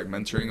guy was like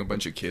mentoring a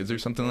bunch of kids or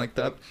something like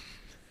that,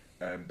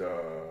 and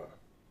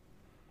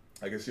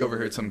I guess he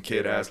overheard some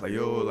kid ask like,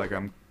 yo, like,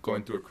 I'm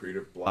going through a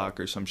creative block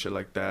or some shit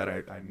like that.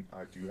 I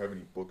do you have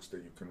any books that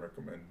you can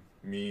recommend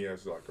me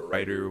as like a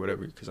writer or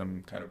whatever, because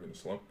I'm kind of in a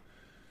slump.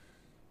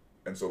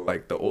 And so,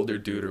 like, the older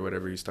dude or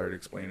whatever, he started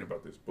explaining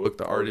about this book,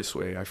 The Artist's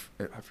Way. I forget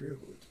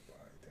who it's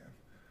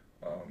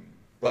by, damn.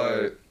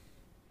 But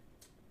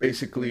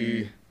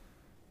basically,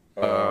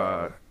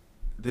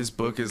 this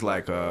book is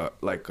like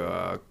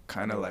a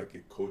kind of like,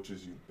 it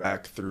coaches you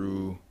back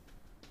through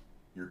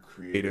your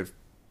creative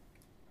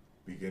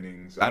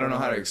beginnings. I don't know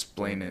how to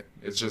explain it.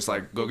 It's just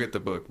like, go get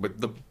the book.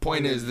 But the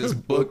point is, this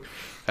book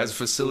has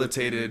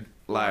facilitated,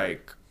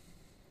 like,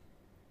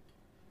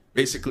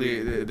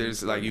 basically,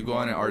 there's like, you go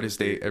on an artist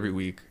date every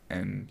week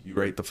and you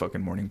write the fucking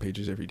morning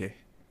pages every day.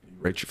 You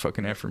write your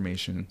fucking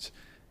affirmations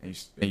and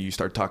you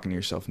start talking to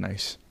yourself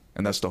nice.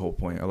 And that's the whole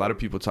point. A lot of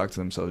people talk to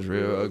themselves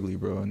real ugly,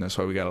 bro. And that's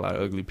why we got a lot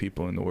of ugly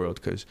people in the world.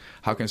 Because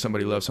how can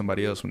somebody love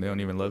somebody else when they don't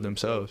even love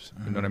themselves?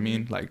 You know what I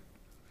mean? Like,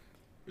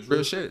 it's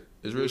real shit.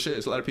 It's real shit.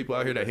 There's a lot of people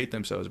out here that hate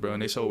themselves, bro.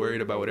 And they so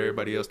worried about what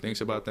everybody else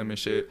thinks about them and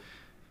shit.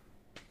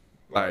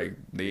 Like,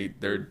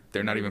 they're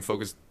not even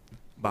focused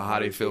about how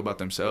they feel about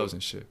themselves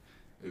and shit.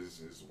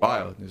 It's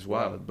wild. It's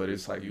wild. But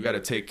it's like, you got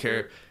to take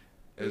care.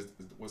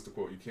 What's the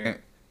quote? You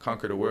can't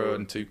conquer the world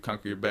until you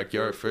conquer your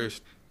backyard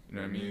first. You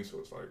know what I mean? So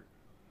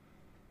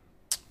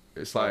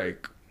it's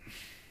like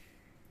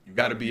you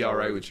got to be all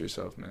right with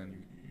yourself,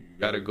 man. You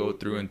got to go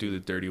through and do the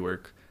dirty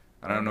work.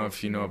 I don't know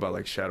if you know about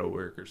like shadow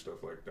work or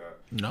stuff like that.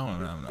 No,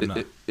 I'm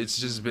not. It's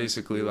just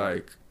basically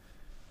like,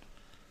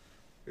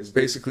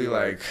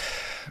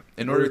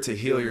 in order to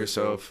heal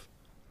yourself,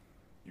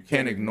 you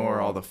can't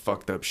ignore all the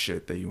fucked up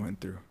shit that you went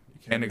through. You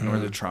can't ignore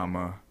the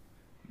trauma.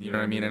 You know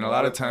what I mean? And a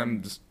lot of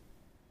times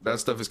that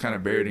stuff is kind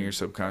of buried in your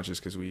subconscious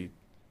because we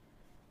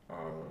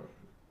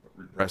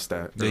repress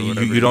that. Yeah,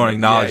 you don't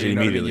acknowledge it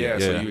immediately. Yeah,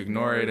 so you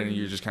ignore it and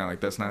you're just kind of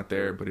like, that's not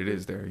there, but it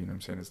is there. You know what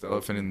I'm saying? It's the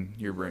elephant in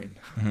your brain.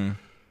 Mm-hmm.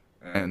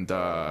 And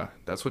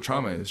that's what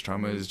trauma is.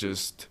 Trauma is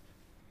just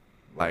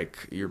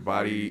like your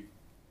body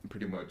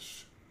pretty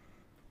much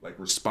like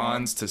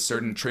responds to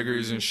certain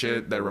triggers and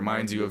shit that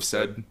reminds you of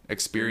said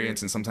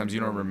experience, and sometimes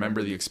you don't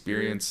remember the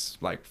experience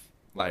like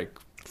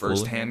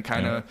firsthand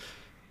kind of. Yeah.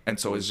 And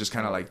so it's just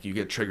kind of like you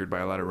get triggered by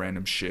a lot of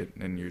random shit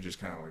and you're just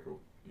kind of like, oh,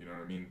 you know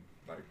what I mean?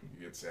 Like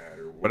you get sad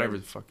or whatever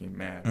the fucking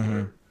mad.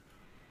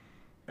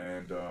 Mm-hmm.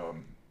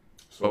 And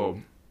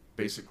so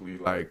basically,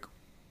 like,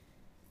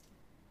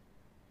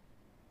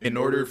 in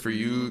order for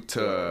you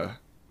to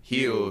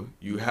heal,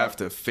 you have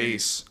to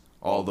face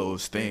all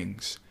those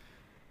things.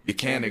 You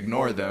can't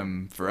ignore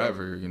them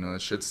forever. You know,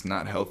 that shit's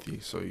not healthy.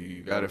 So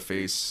you got to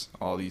face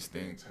all these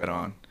things head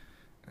on.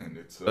 And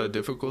it's a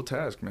difficult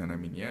task, man. I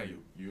mean, yeah,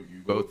 you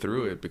go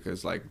through it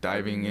because, like,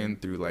 diving in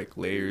through, like,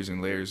 layers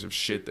and layers of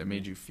shit that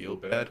made you feel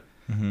bad,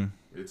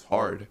 it's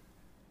hard.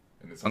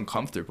 And it's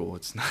uncomfortable.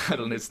 It's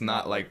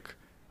not like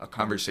a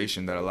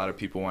conversation that a lot of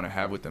people want to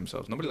have with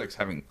themselves. Nobody likes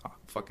having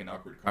fucking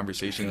awkward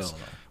conversations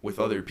with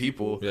other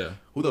people. Yeah.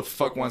 Who the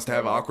fuck wants to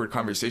have an awkward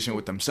conversation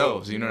with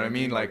themselves? You know what I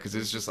mean? Like, because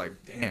it's just like,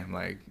 damn,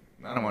 like,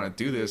 I don't want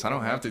to do this. I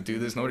don't have to do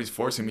this. Nobody's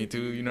forcing me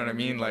to. You know what I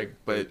mean? Like,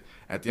 but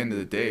at the end of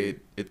the day,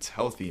 it's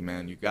healthy,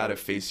 man. You got to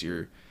face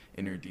your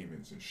inner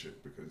demons and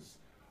shit, because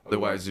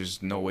otherwise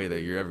there's no way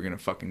that you're ever going to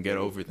fucking get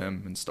over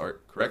them and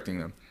start correcting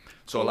them.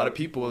 So a lot of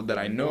people that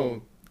I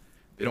know,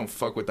 they don't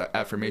fuck with the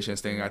affirmations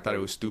thing. I thought it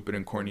was stupid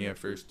and corny at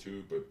first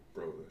too, but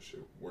bro, that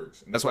shit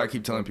works. And that's why I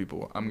keep telling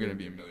people I'm going to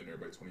be a millionaire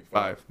by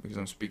 25, because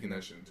I'm speaking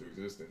that shit into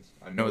existence.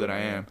 I know that I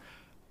am.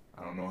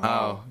 I don't know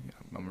how.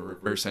 I'm going to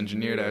reverse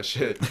engineer that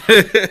shit.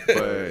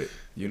 But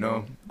you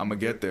know, I'm gonna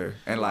get there.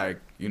 And like,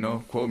 you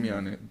know, quote me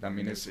on it. I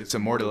mean, it's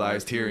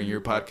immortalized here in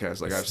your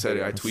podcast. Like I've said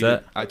it.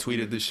 I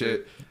tweeted this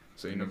shit.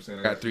 So you know what I'm saying?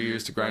 I got 3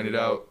 years to grind it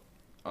out.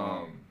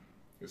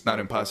 It's not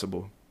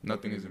impossible.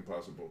 Nothing is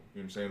impossible.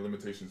 You know what I'm saying?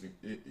 Limitations,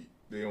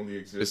 they only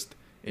exist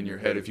in your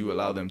head if you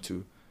allow them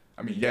to.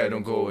 I mean, yeah,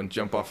 don't go and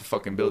jump off a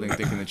fucking building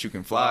thinking that you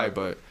can fly,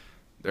 but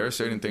there are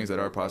certain things that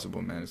are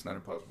possible, man. It's not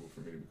impossible for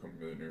me to become a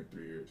millionaire in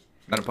 3 years.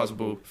 It's not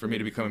impossible for me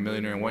to become a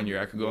millionaire in 1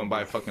 year. I could go and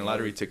buy a fucking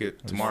lottery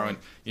ticket tomorrow and,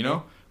 you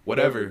know,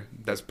 whatever.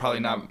 That's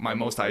probably not my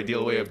most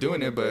ideal way of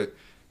doing it, but,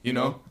 you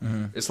know,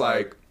 it's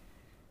like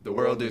the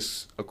world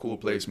is a cool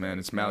place, man.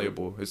 It's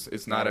malleable.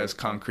 It's not as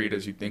concrete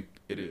as you think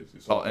it is.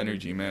 It's all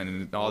energy, man,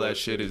 and all that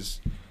shit is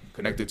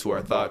connected to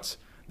our thoughts.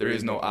 There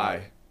is no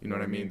I. You know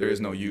what I mean? There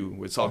is no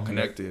you. It's all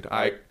connected.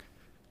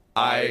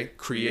 I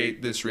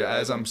create this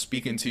as I'm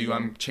speaking to you.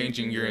 I'm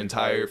changing your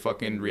entire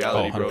fucking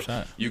reality, bro.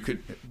 You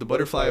could the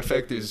butterfly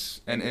effect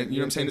is, and you know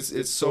what I'm saying.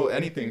 It's so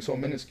anything so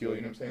minuscule.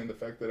 You know what I'm saying. The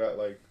fact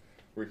that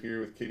we're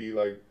here with Kitty,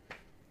 like.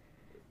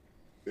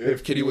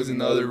 If Kitty was in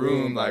the other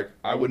room, like,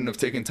 I wouldn't have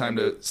taken time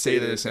to say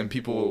this, and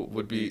people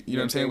would be, you know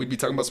what I'm saying? We'd be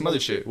talking about some other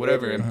shit,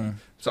 whatever. And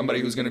somebody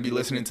who's going to be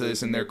listening to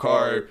this in their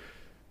car,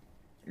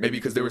 maybe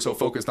because they were so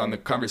focused on the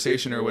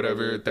conversation or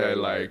whatever, that,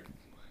 like,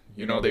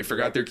 you know, they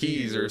forgot their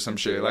keys or some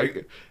shit.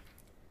 Like,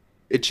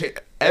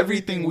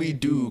 everything we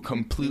do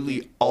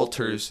completely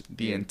alters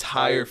the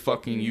entire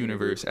fucking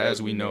universe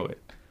as we know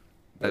it.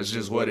 That's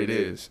just what it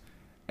is.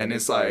 And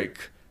it's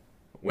like,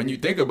 when you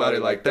think about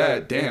it like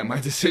that, damn, my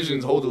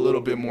decisions hold a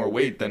little bit more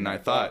weight than I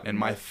thought. And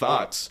my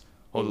thoughts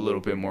hold a little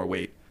bit more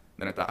weight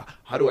than I thought.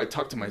 How do I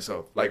talk to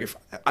myself? Like, if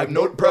I've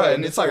known, bruh,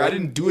 and it's like, I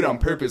didn't do it on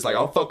purpose. Like,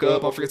 I'll fuck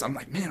up, I'll forget. I'm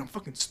like, man, I'm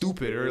fucking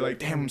stupid. Or like,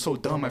 damn, I'm so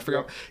dumb, I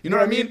forgot. You know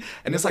what I mean?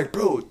 And it's like,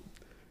 bro,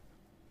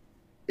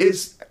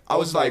 I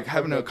was like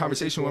having a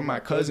conversation with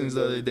my cousins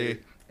the other day,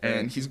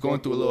 and he's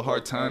going through a little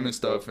hard time and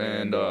stuff.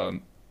 And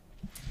I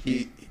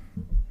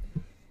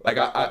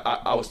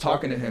was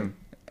talking to him.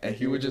 And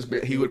he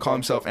would call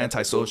himself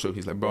antisocial.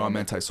 He's like, bro, I'm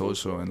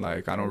antisocial. And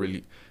like, I don't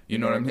really, you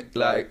know what I mean?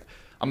 Like,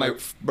 I'm like,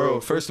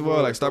 bro, first of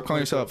all, like, stop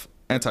calling yourself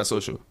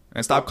antisocial.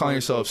 And stop calling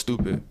yourself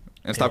stupid.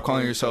 And stop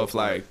calling yourself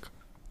like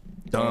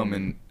dumb.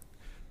 And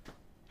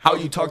how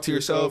you talk to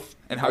yourself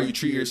and how you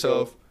treat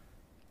yourself,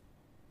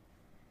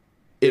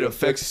 it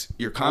affects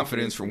your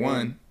confidence for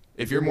one.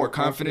 If you're more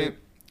confident,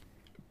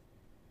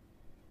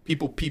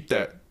 people peep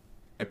that.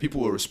 And people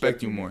will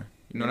respect you more.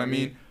 You know what I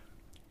mean?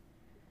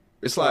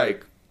 It's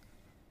like,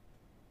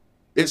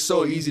 it's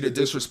so easy to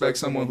disrespect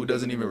someone who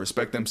doesn't even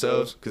respect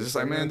themselves, because it's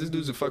like, man, this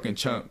dude's a fucking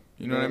chump.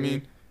 You know what I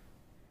mean?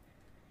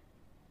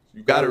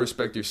 You got to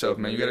respect yourself,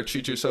 man. You got to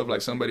treat yourself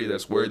like somebody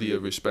that's worthy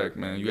of respect,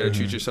 man. You got to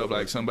treat yourself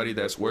like somebody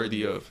that's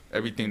worthy of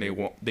everything they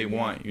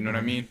want. You know what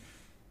I mean?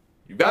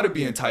 You got to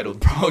be entitled,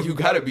 bro. You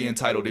got to be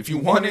entitled. If you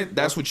want it,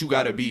 that's what you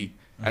got to be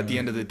at the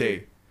end of the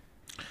day.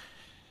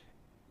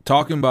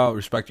 Talking about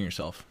respecting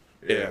yourself.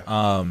 Yeah.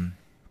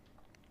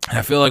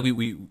 I feel like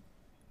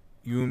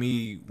you and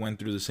me went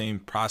through the same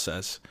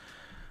process.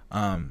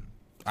 I'm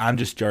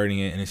just starting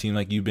it, and it seemed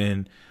like you've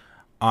been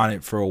on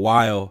it for a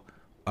while.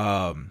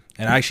 And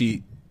I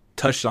actually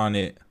touched on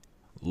it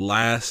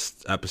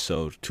last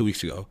episode 2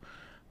 weeks ago.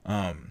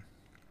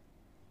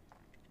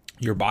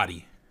 Your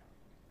body.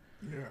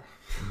 Yeah.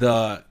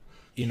 I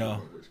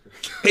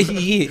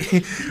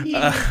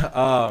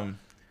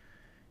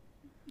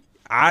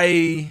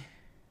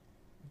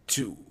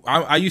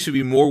used to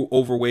be more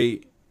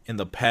overweight in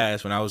the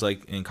past when I was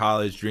like in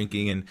college,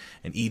 drinking and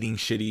eating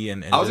shitty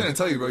and I was gonna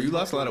tell you, bro, you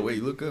lost a lot of weight.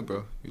 You look good,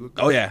 bro. You look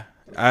good. Oh yeah,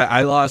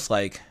 I lost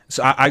like,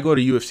 so I go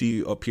to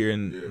UFC up here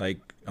in like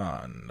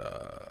on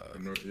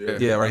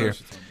right here,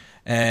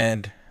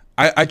 and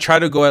I try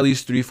to go at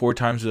least 3-4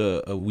 times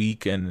a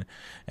week, and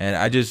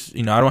I just,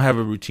 you know, I don't have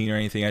a routine or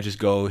anything. I just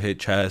go hit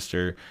chest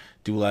or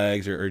do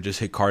legs or just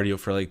hit cardio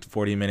for like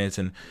 40 minutes,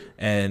 and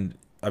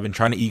I've been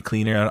trying to eat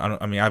cleaner.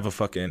 I mean, I have a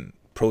fucking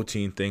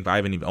protein thing, but I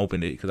haven't even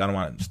opened it because I don't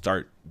want to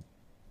start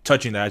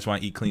touching that. I just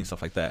want to eat clean,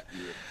 stuff like that.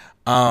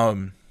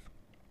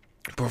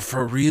 But for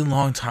a really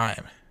long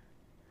time,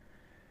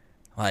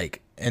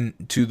 like, and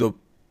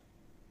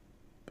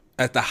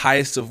at the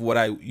highest of what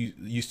I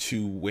used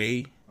to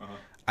weigh,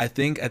 I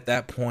think at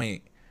that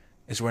point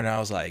is when I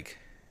was like,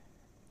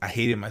 I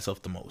hated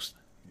myself the most.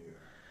 Yeah.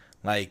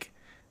 Like,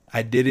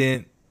 I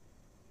didn't,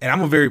 and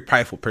I'm a very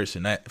prideful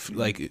person.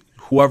 Like,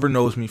 whoever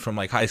knows me from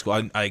like high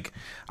school, I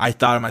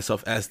thought of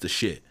myself as the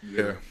shit.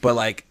 Yeah. But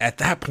like at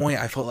that point,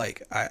 I felt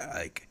like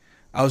I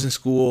was in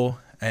school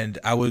and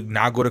I would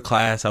not go to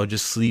class. I would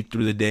just sleep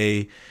through the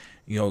day,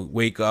 you know,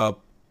 wake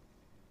up,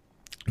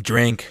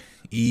 drink,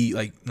 eat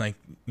like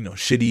you know,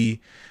 shitty,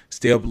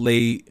 stay up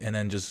late, and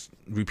then just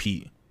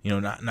repeat. You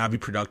know, not be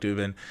productive,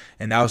 and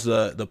that was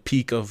the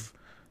peak of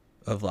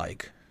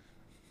like,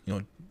 you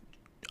know,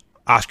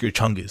 Oscar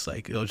Chungus.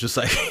 Like, it was just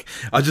like,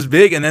 I was just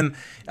big, and then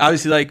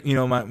obviously, like, you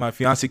know, my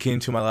fiance came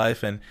into my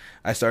life, and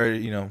I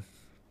started, you know,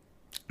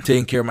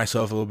 taking care of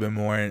myself a little bit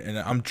more, and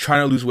I'm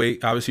trying to lose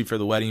weight, obviously, for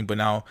the wedding, but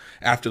now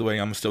after the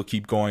wedding, I'm gonna still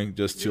keep going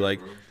just to like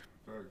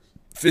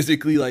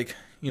physically, like,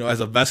 you know, as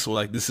a vessel,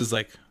 like this is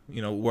like,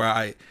 you know, where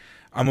I'm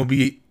gonna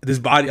be this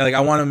body. Like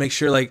I want to make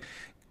sure like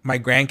I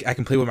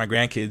can play with my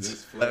grandkids.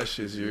 This flesh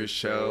is your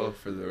shell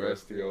for the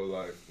rest of your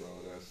life, bro.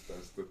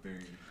 That's the thing.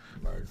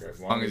 Like as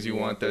long as you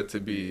want that to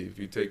be, if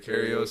you take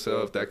care of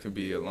yourself, that could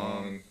be a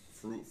long,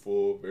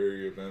 fruitful,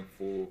 very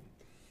eventful,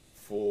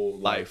 full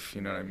life.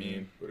 You know what I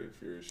mean? But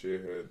if you're a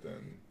shithead,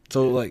 then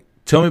so like,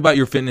 tell me about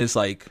your fitness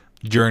like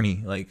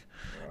journey. Like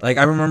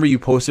I remember you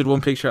posted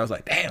one picture. I was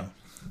like, damn.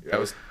 Yeah, I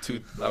was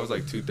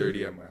like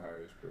 230 at my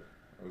highest, bro.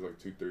 I was like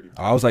 230.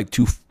 I was like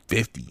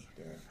 250. Damn.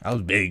 I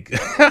was big.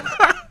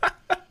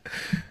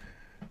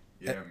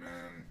 Yeah,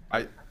 man.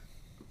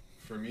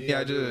 For me,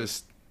 I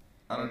don't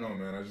know,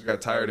 man. I just got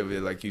tired of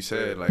it, like you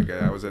said. Like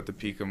I was at the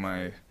peak of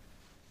my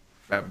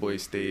fat boy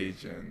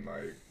stage, and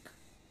like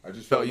I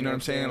just felt, you know what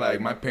I'm saying?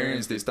 Like my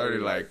parents, they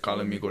started like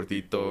calling me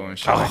gordito and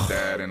shit like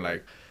that, and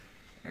like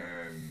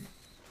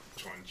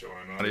choncho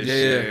and all this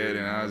shit,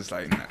 and I was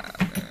like, nah,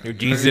 man. Your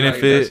jeans didn't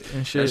fit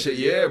and shit. That shit,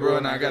 yeah, bro.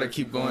 And I gotta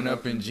keep going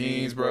up in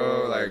jeans,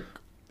 bro. Like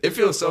it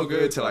feels so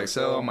good to like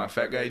sell all my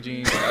fat guy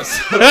jeans. Like,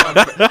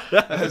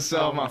 I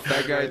sell my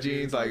fat guy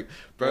jeans, like,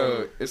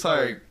 bro. It's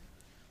like,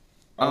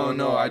 I don't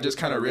know. I just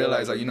kind of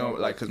realized, like, you know,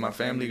 like, cause my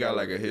family got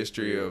like a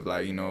history of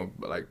like, you know,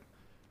 like,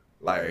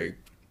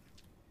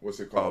 what's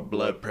it called?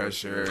 Blood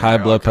pressure, high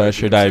blood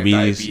pressure,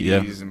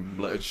 diabetes, and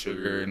blood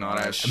sugar and all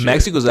that shit.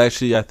 Mexico's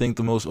actually, I think,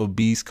 the most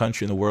obese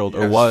country in the world,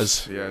 or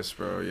was. Yes,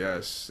 bro.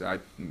 Yes,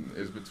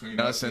 it's between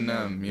us and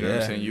them. You know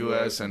what I'm saying?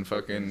 U.S. and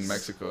fucking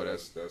Mexico.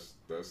 That's the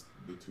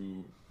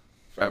two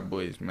fat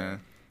boys, man.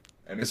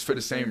 And it's for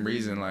the same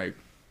reason, like.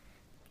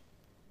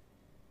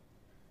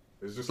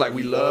 It's just like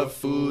we love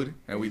food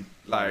and we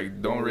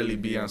like don't really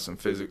be on some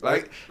physical.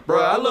 Like,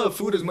 bro, I love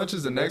food as much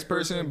as the next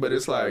person, but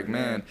it's like,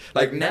 man,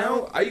 like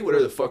now I eat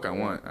whatever the fuck I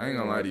want. I ain't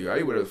gonna lie to you, I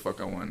eat whatever the fuck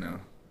I want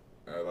now.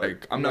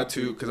 Like I'm not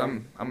too, cause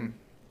I'm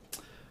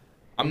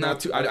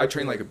not too. I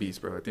train like a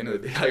beast, bro. At the end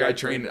of the day, like I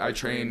train. You know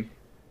what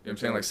I'm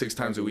saying, like 6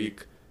 times a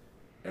week,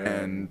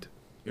 and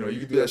you know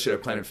you can do that shit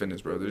at Planet Fitness,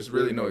 bro. There's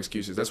really no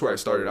excuses. That's where I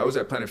started. I was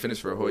at Planet Fitness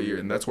for a whole year,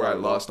 and that's where I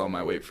lost all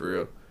my weight for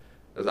real.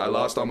 I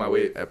lost all my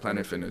weight at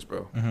Planet Fitness,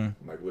 bro.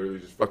 Mm-hmm. Like literally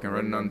just fucking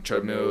running on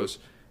treadmills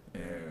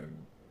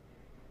and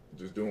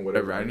just doing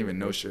whatever. I didn't even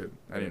know shit.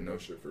 I didn't know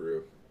shit for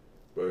real.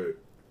 But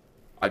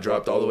I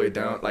dropped all the way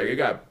down. Like it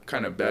got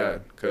kind of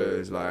bad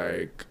because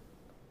like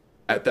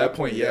at that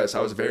point, yes,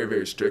 I was very,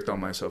 very strict on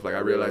myself. Like I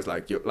realized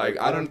like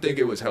I don't think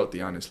it was healthy,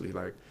 honestly.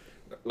 Like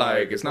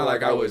it's not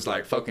like I was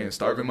like fucking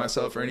starving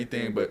myself or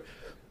anything, but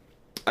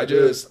I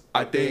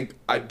think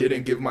I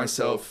didn't give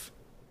myself.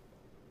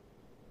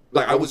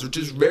 Like I was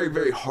just very,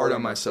 very hard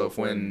on myself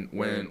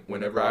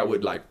whenever I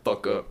would like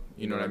fuck up,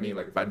 you know what I mean?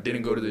 Like if I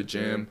didn't go to the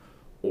gym,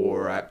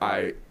 or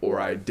I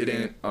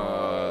didn't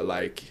or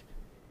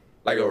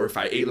if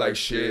I ate like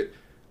shit,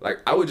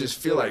 like I would just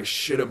feel like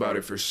shit about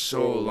it for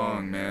so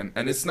long, man.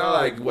 And it's not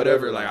like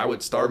whatever, like I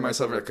would starve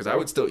myself because I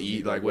would still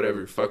eat, like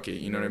whatever, fuck it,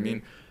 you know what I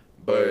mean?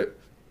 But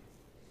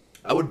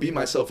I would beat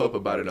myself up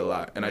about it a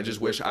lot, and I just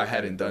wish I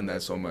hadn't done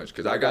that so much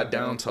because I got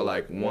down to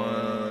like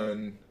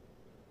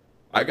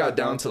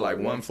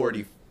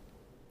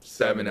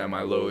 147 at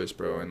my lowest,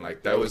 bro, and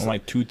like that was from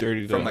like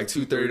 230 to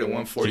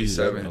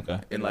 147 okay.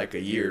 in like a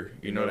year.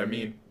 You know what I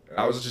mean?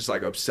 I was just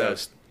like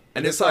obsessed,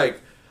 and it's like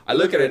I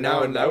look at it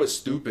now and that was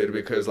stupid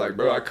because like,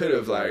 bro, I could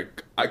have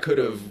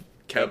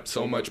kept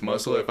so much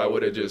muscle if I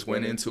would have just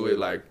went into it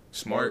like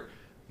smart,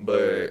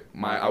 but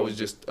I was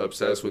just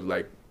obsessed with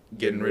like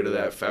getting rid of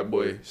that fat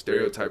boy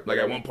stereotype. Like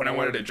at one point I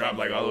wanted to drop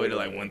like all the way to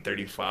like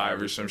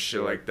 135 or some shit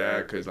like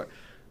that because like.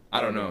 I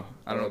don't know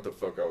what the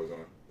fuck I was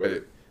on,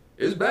 but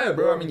it's bad,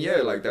 bro. I mean, yeah,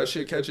 like that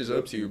shit catches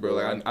up to you, bro.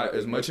 Like I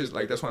as much as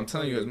like that's what I'm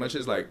telling you. As much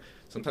as like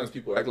sometimes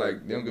people act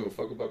like they don't give a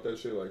fuck about that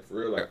shit, like for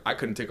real. Like I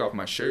couldn't take off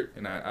my shirt,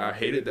 and I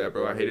hated that,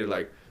 bro. I hated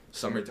like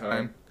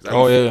summertime.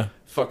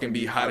 Fucking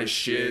be hot as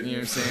shit. You know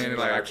what I'm saying?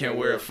 Like I can't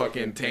wear a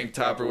fucking tank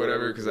top or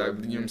whatever because you know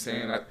what I'm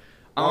saying. I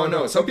don't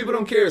know. Some people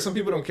don't care. Some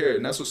people don't care,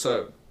 and that's what's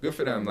up. Good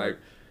for them. Like.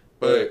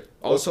 But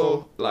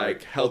also,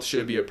 like, health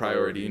should be a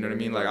priority, you know what I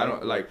mean? Like, I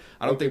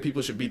don't think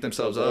people should beat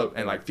themselves up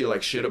and, like, feel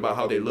like shit about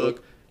how they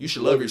look. You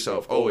should love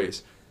yourself,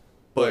 always.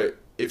 But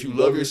if you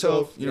love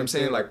yourself, you know what I'm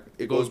saying? Like,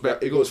 it goes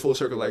full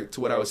circle, like, to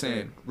what I was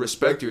saying.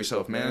 Respect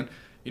yourself, man.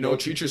 You know,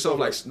 treat yourself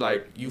like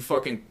you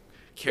fucking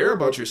care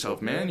about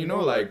yourself, man. You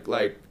know, like,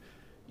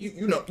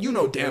 you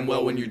know damn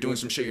well when you're doing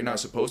some shit you're not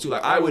supposed to.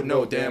 Like, I would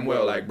know damn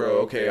well, like, bro,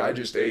 okay, I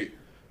just ate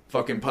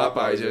fucking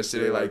Popeyes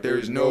yesterday, like there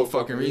is no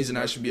fucking reason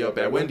I should be up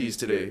at Wendy's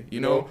today, you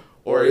know?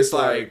 Or it's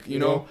like, you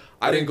know,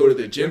 I didn't go to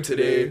the gym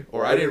today,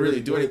 or I didn't really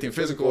do anything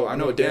physical. I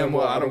know damn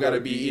well I don't gotta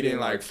be eating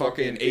like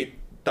fucking 8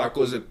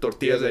 tacos de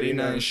tortillas de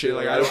harina and shit.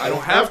 Like I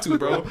don't have to,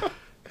 bro.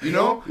 You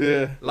know?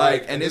 Yeah.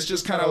 Like, and it's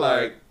just kind of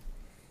like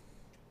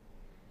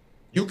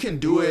you can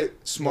do it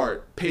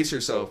smart. Pace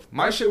yourself.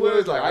 My shit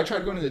was like I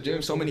tried going to the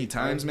gym so many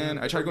times, man.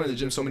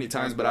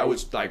 But I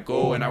would like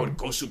go and I would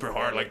go super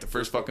hard like the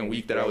first fucking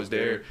week that I was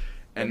there.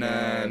 And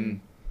then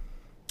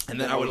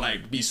I would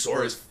like be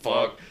sore as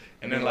fuck,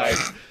 and then like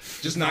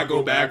just not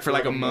go back for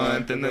like a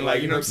month, and then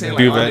like, you know what I'm saying, like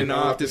Do on that. and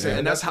off this,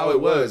 and that's how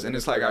it was. And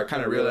it's like I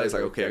kind of realized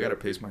like, okay, I gotta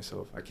pace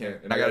myself. I can't,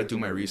 and I gotta do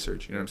my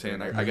research. You know what I'm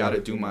saying? I gotta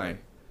do my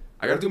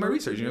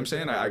research. You know what I'm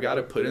saying? I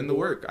gotta put in the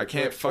work. I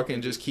can't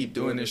fucking just keep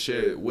doing this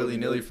shit willy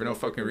nilly for no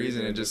fucking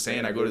reason and just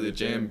saying I go to the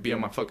gym, be on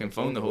my fucking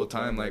phone the whole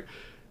time. Like,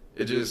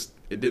 it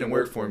didn't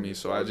work for me.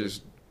 So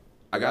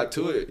I got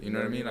to it. You know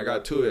what I mean? I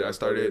got to it. I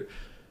started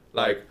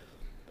like,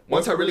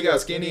 once I really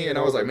got skinny and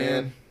I was like,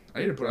 man, I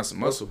need to put on some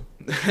muscle.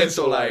 And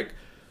so like,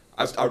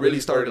 I really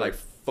started like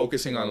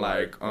focusing on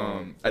like,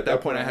 at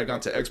that point I had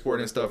gone to export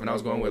and stuff, and I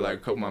was going with like a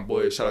couple of my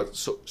boys. Shout out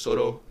to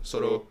Soto.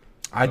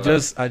 I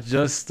just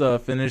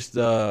finished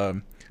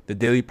the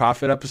Daily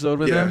Prophet episode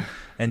with him,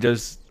 and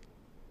just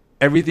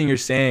everything you're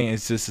saying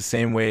is just the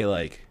same way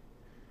like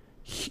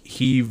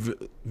he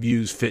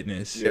views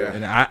fitness. Yeah.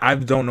 And I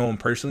don't know him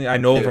personally. I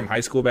know him from high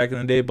school back in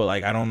the day, but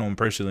like I don't know him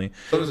personally.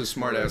 Soto's a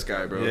smart ass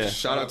guy, bro. Yeah.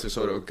 Shout out to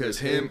Soto, because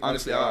him,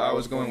 honestly, I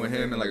was going with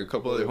him and like a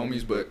couple other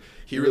homies, but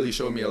he really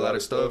showed me a lot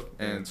of stuff.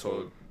 And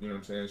so, you know what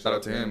I'm saying? Shout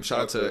out to him. Shout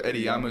out to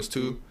Eddie Yamas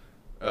too.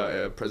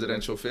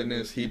 Presidential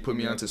Fitness. He put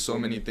me onto so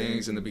many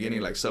things in the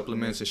beginning, like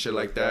supplements and shit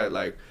like that.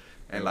 Like,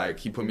 and like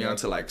he put me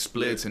onto like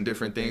splits and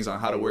different things on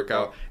how to work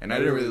out. And I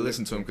didn't really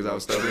listen to him because I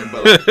was stubborn.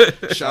 But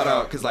like, shout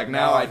out, because like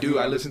now I do.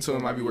 I listen to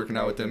him. I be working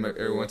out with him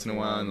every once in a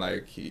while. And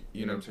like he,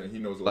 you know what I'm saying? He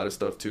knows a lot of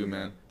stuff too,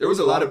 man. There was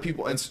a lot of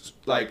people, and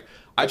like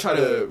I try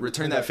to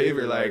return that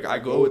favor. Like I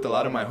go with a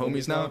lot of my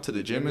homies now to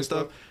the gym and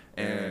stuff.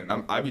 And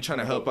I be trying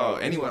to help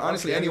out anyone,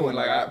 honestly anyone.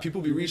 Like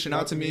people be reaching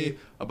out to me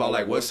about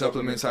like what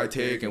supplements I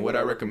take and what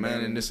I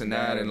recommend and this and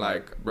that. And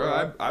like,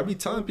 bro, I be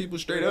telling people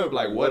straight up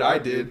like what I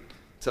did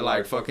to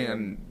like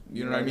fucking,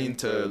 you know what I mean,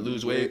 to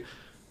lose weight.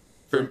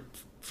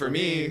 For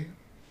me,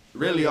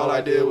 really all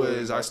I did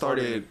was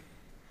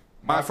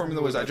my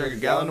formula was I drank a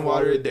gallon of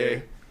water a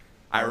day.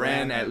 I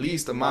ran at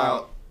least a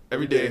mile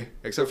every day,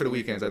 except for the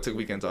weekends. I took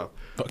weekends off.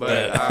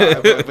 But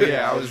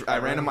yeah, I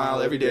ran a mile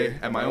every day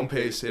at my own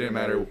pace. It didn't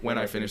matter when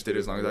I finished it,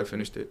 as long as I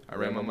finished it. I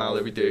ran my mile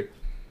every day.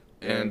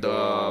 And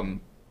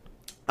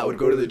I would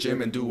go to the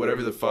gym and do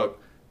whatever the fuck,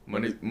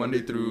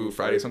 Monday through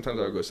Friday. Sometimes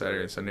I would go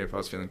Saturday and Sunday if I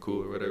was feeling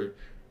cool or whatever.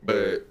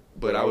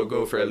 But I would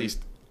go for at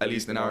least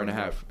an hour and a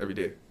half every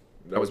day.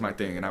 That was my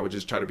thing. And I would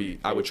just try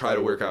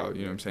to work out,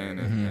 you know what I'm saying,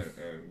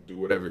 and do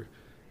whatever.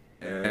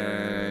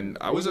 And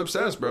I was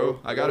obsessed, bro.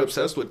 I got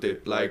obsessed with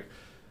it. Like,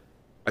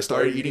 I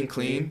started eating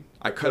clean.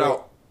 I cut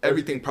out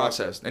everything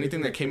processed.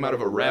 Anything that came out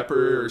of a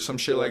wrapper or some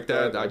shit like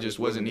that, I just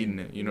wasn't eating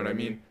it. You know what I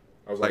mean?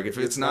 I was like, if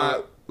it's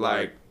not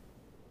like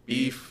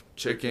beef,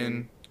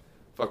 chicken,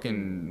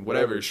 fucking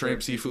whatever,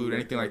 shrimp, seafood,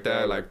 anything like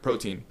that, like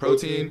protein,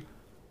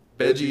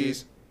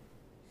 veggies,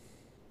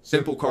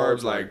 simple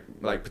carbs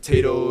like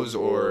potatoes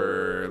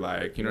or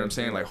like, you know what I'm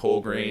saying, like whole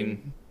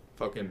grain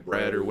fucking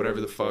bread or whatever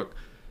the fuck.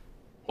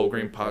 Whole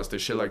grain pasta,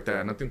 shit like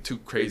that. Nothing too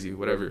crazy,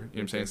 whatever. You know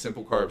what I'm saying?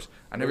 Simple carbs.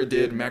 I never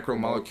did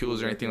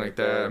macromolecules or anything like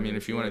that. I mean,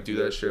 if you want to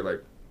do that shit,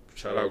 like,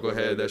 shout out, go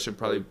ahead. That shit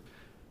probably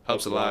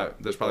helps a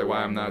lot. That's probably why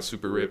I'm not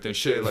super ripped and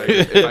shit. Like,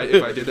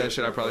 if I did that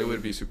shit, I probably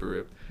would be super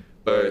ripped.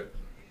 But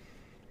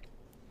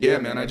yeah,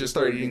 man, I just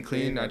started eating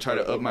clean. I try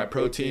to up my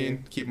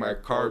protein, keep my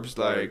carbs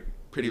like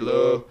pretty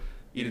low,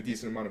 eat a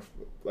decent amount of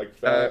like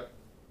fat.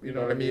 You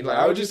know what I mean? Like,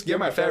 I would just get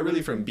my fat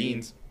really from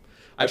beans.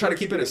 I try to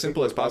keep it as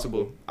simple as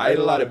possible. I ate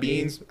a lot of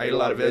beans, I ate a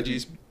lot of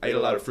veggies, I ate a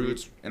lot of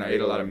fruits, and I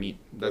ate a lot of meat.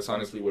 That's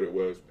honestly what it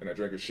was. And I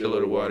drank a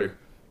shitload of water.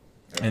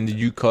 And did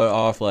you cut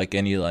off like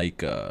any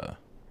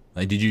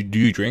do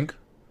you drink?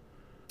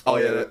 Oh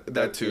yeah,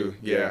 that too.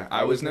 Yeah,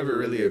 I was never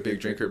really a big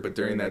drinker, but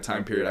during that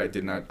time period,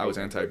 I was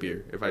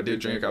anti-beer. If I did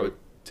drink, I would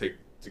take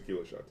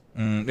tequila shots.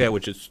 Yeah,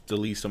 which is the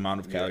least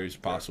amount of calories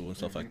possible and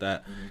stuff like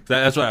that.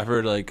 That's what I've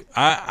heard. Like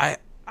I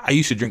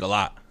used to drink a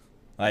lot.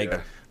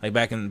 Like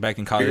back in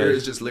college. Beer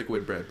is just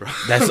liquid bread, bro.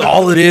 That's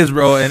all it is,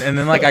 bro. And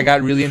then like I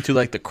got really into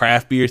like the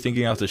craft beer,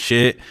 thinking I was the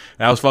shit.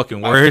 That was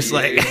fucking worse.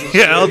 Like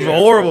yeah, that was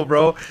horrible,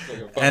 bro.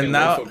 Like and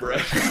now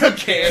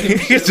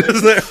it's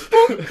just like,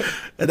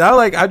 and now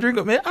like I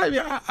drink. Man,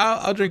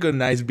 I'll drink a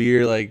nice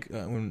beer like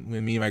when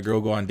me and my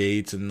girl go on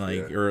dates and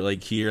like or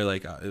like here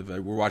like if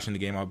we're watching the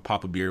game, I'll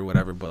pop a beer or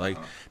whatever. But like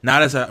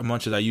not as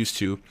much as I used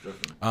to.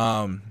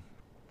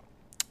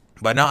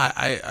 But now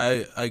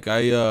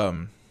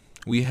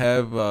we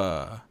have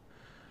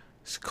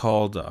it's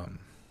called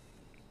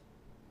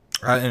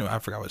anyway, I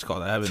forgot what it's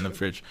called. I have it in the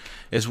fridge.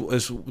 It's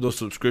those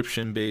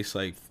subscription based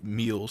like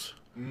meals.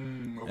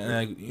 Okay. And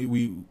like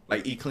we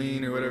like Eat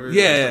Clean or whatever.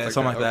 Yeah,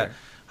 something like that.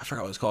 I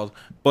forgot what it's called.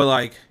 But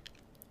like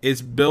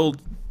it's built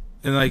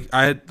and like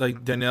I had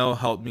like Danielle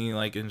helped me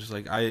like and just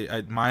like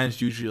I mine's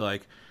usually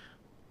like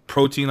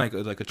protein like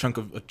a chunk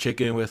of a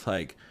chicken with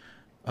like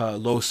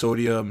low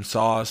sodium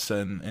sauce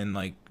and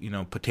like, you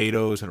know,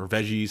 potatoes or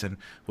veggies and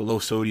with low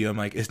sodium.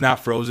 Like it's not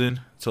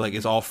frozen, so like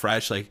it's all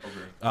fresh. Like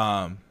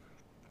and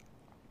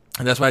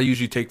And that's what I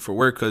usually take for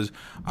work, because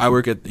I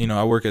work at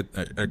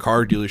a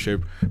car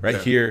dealership right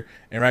here,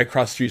 and right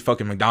across the street is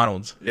fucking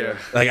McDonald's. Yeah.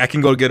 Like, I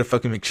can go get a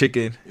fucking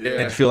McChicken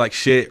and feel like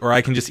shit, or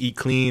I can just eat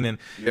clean,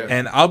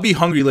 and I'll be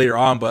hungry later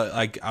on, but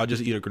like I'll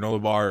just eat a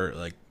granola bar, or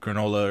like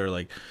granola, or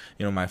like,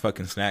 you know, my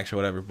fucking snacks or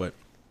whatever. But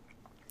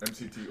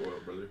MCT oil,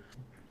 brother.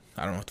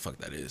 I don't know what the fuck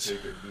that is.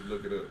 Take it, dude,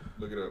 look it up.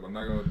 Look it up. I'm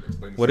not gonna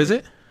explain. What is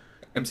it?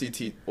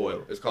 MCT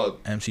oil. It's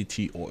called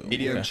MCT oil.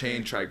 Medium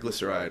chain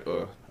triglyceride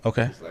oil.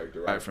 Okay. It's like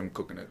derived from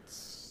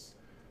coconuts.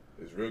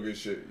 It's real good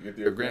shit. You get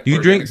the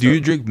Do you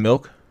drink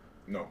milk?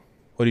 No.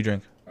 What do you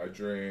drink?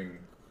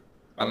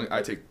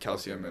 I take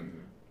calcium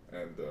and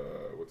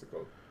what's it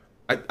called?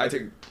 I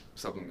take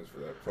supplements for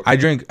that. I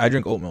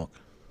drink oat milk.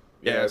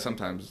 Yeah,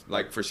 sometimes,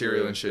 like for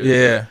cereal and shit.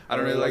 Yeah. I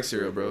don't really like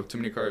cereal, bro. Too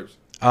many carbs.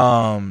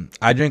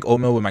 I drink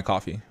oatmeal with my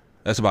coffee.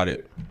 That's about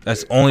it.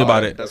 That's only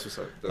about it. That's what's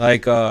up.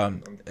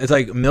 It's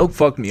like milk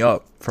fucked me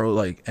up for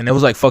like, and it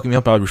was like fucking me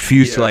up. I would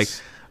refuse to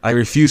I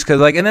refuse,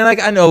 because like, and then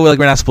like I know like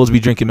we're not supposed to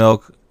be drinking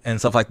milk and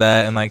stuff like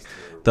that, and like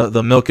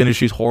the milk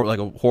industry is like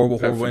a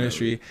horrible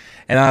industry.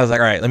 And I was like,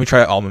 all right, let me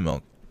try almond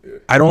milk. Yeah.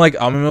 I don't like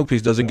almond milk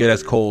because it doesn't get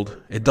as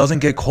cold. It doesn't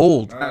get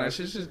cold. Nah, that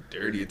shit's just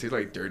dirty. It tastes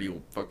like dirty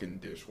fucking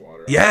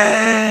dishwater.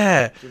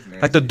 Yeah,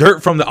 like the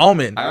dirt from the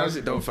almond. I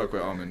honestly don't fuck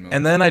with almond milk.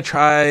 And then I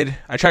tried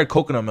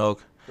coconut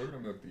milk.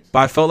 But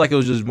I felt like it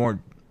was just more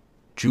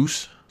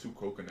juice. Too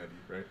coconutty,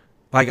 right?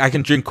 Like, I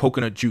can drink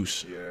coconut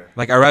juice. Yeah.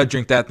 Like, I'd rather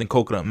drink that than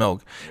coconut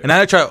milk.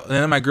 Yeah. And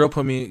then my girl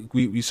put me,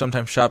 we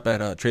sometimes shop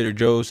at Trader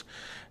Joe's.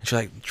 And she's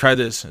like, try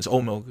this. It's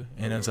oat milk.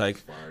 And it's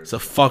like, it's the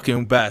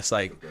fucking best.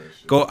 Like,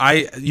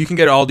 you can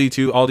get Aldi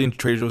too. Aldi and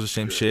Trader Joe's the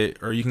same shit.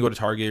 Or you can go to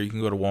Target, or you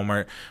can go to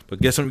Walmart.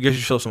 But get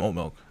yourself some oat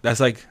milk. That's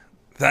like,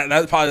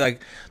 that's probably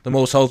like the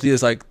most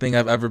healthiest like thing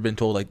I've ever been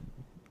told, like,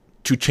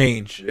 to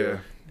change. Yeah.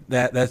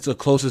 That's the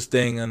closest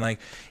thing. And like,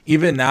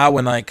 even now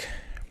when like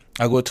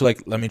I go to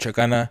like La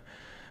Michoacana,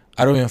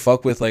 I don't even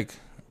fuck with like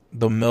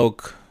the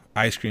milk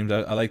ice creams.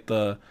 I like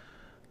the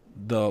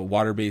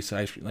water based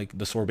ice cream, like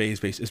the sorbet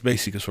based. It's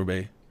basically a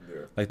sorbet,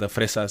 like the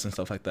fresas and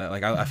stuff like that.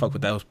 Like I fuck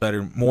with those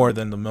better more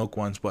than the milk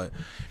ones. But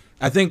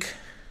I think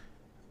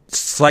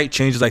slight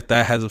changes like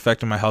that has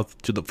affected my health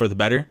for the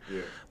better.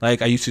 Yeah.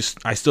 Like I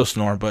still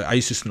snore, but I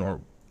used to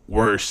snore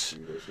worse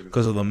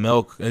because of the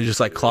milk. It just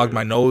like clogged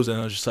my nose, and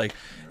it was just like,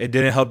 it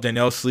didn't help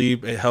Danielle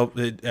sleep. It helped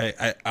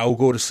I will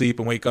go to sleep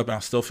and wake up and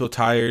I'll still feel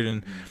tired,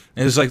 and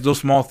it's like those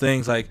small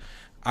things. Like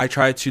I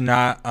try to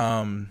not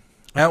and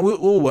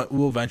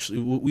we'll eventually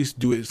we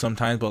do it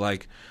sometimes, but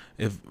like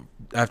if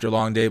after a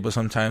long day, but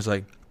sometimes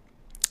like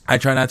I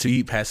try not to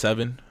eat past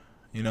 7,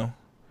 you know.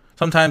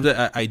 Sometimes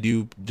I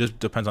do, just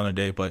depends on the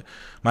day, but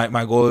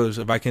my goal is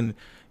if I can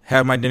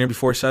have my dinner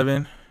before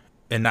 7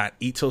 and not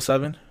eat till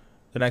 7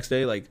 the next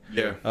day, like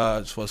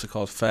it's what's it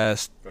called,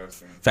 fasting.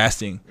 That's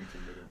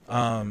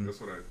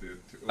what I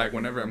did too. Like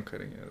whenever I'm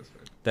cutting it.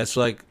 That's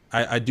like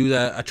I do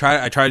that.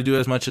 I try to do it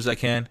as much as I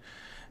can,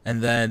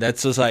 and then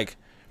that's just like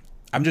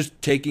I'm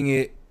just taking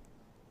it.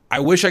 I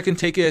wish I can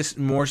take it as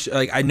more,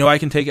 like I know I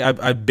can take it.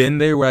 I've been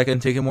there where I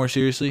can take it more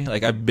seriously.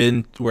 Like I've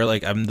been where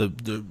like I'm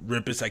the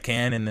rippest I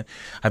can, and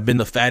I've been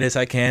the fattest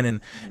I can,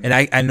 and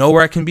I know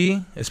where I can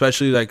be,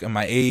 especially like at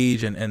my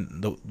age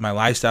and my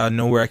lifestyle. I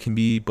know where I can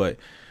be, but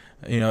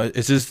you know,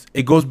 it's just,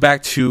 it goes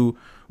back to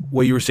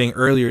what you were saying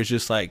earlier. It's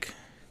just like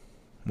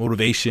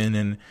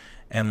motivation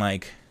and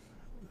like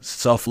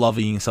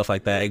self-loving and stuff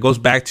like that. It goes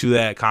back to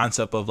that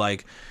concept of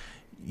like,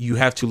 you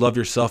have to love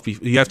yourself.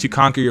 You have to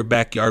conquer your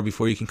backyard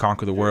before you can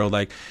conquer the world.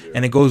 Like,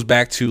 and it goes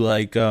back to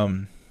like, you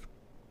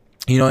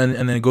know, and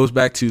then it goes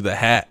back to the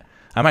hat.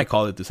 I might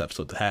call it this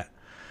episode the hat.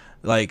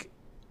 Like,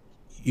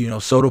 you know,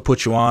 Soto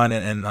put you on,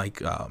 and like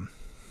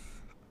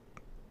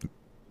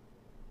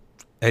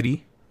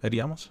Eddie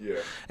Amos. Yeah.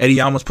 Eddie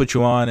Amos put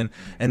you on,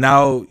 and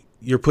now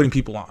you're putting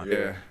people on.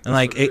 Yeah. And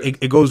like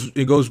it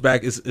goes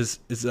back. It's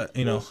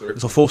you know,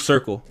 it's a full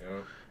circle. Yeah.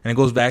 And it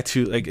goes back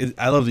to like,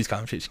 I love these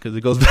conversations because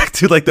it goes back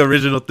to like the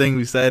original thing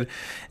we said,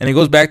 and it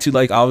goes back to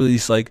like all of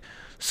these like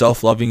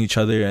self-loving each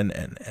other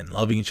and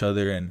loving each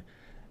other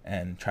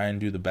and trying to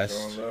do the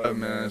best. Showing love,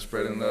 man,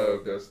 spreading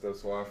love.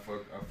 That's why I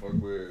fuck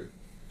with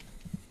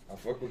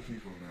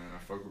people, man. I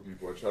fuck with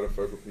people. I try to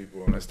fuck with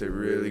people unless they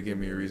really give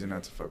me a reason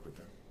not to fuck with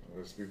them.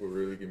 Unless people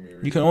really give me a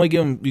reason. You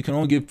can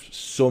only give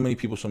so many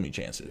people so many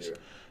chances. Yeah.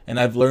 And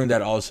I've learned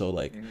that also.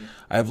 Like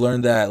I've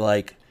learned that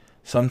like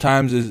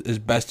sometimes it's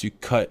best to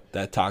cut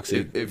that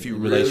toxic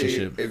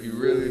relationship. If you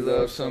really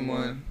love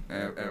someone,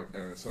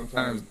 and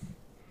sometimes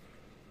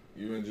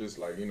even just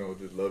like, you know,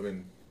 just love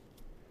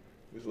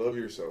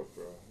yourself,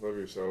 bro. Love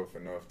yourself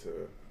enough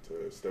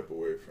to step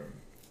away from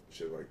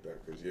shit like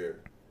that. Because you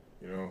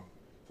know,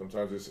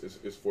 sometimes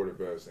it's for the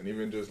best. And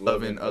even just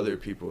loving other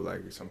people,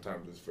 like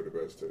sometimes it's for the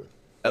best to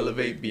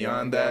elevate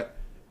beyond that.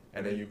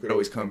 And then you could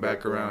always come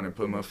back around and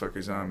put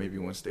motherfuckers on maybe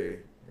once they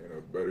in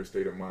a better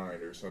state of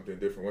mind or something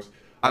different.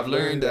 I've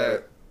learned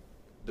that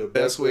the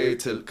best way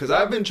to, because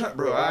I've been trying,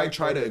 bro, I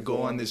try to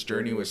go on this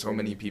journey with so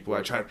many people.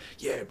 I try,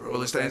 yeah, bro,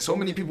 let's stand. So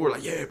many people were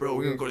like, yeah, bro,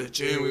 we're going to go to the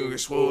gym, we're going to get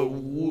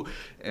swole.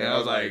 And I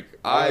was like,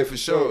 for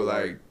sure,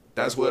 like,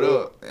 that's what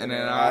up. And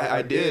then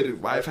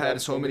I've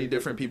had so many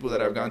different people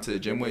that I've gone to the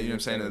gym with, you know what I'm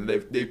saying, and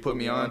they put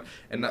me on,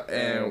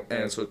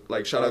 and so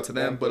like shout out to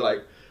them. But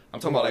like I'm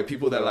talking about like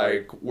people that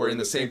like were in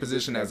the same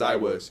position as I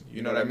was,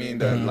 you know what I mean?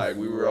 That like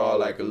we were all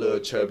like a little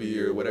chubby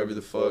or whatever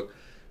the fuck,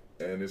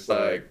 and it's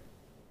like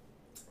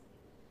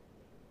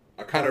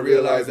I kind of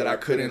realized that I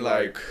couldn't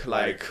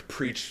like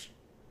preach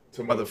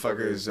to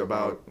motherfuckers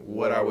about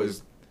what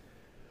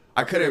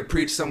I couldn't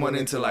preach someone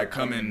into like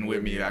coming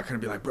with me. I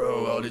couldn't be like,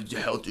 bro, all your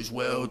health is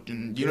wealth,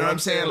 and you know what I'm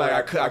saying?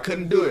 Like I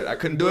couldn't do it. I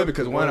couldn't do it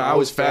because one, I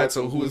was fat,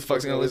 so who the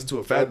fuck's gonna listen to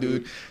a fat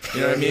dude?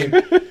 You know what I mean?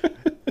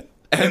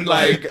 And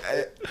like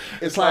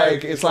it's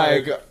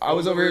like I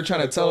was over here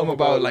trying to tell them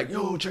about like,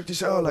 yo, check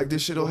this out, like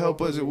this shit'll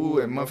help us, and woo,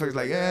 and motherfuckers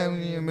like, yeah,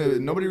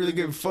 nobody really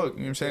give a fuck. You know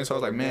what I'm saying? So I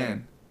was like,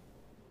 man,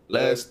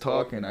 less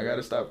talking. I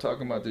gotta stop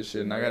talking about this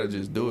shit, and I gotta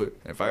just do it.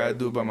 If I gotta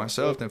do it by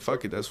myself, then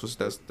fuck it. That's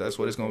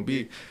what it's gonna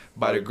be.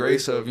 By the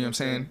grace of, you know what I'm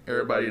saying,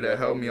 everybody that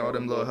helped me, all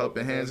them little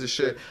helping hands and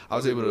shit, I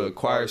was able to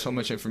acquire so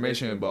much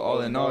information. But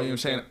all in all, you know what I'm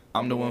saying,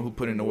 I'm the one who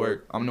put in the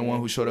work. I'm the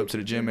one who showed up to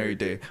the gym every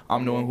day.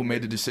 I'm the one who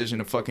made the decision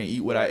to fucking eat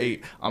what I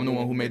ate. I'm the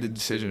one who made the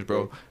decisions,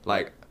 bro.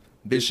 Like,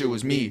 this shit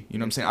was me. You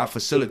know what I'm saying? I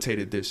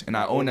facilitated this, and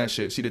I own that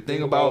shit. See, the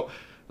thing about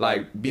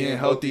like being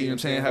healthy, you know what I'm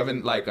saying,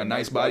 having like a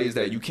nice body is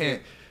that you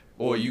can't.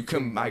 Or you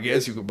can, I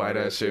guess you could buy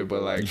that shit,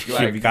 but like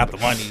you got the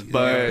money.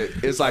 But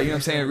it's like, you know what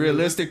I'm saying?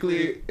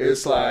 Realistically,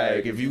 it's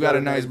like if you got a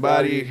nice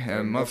body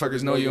and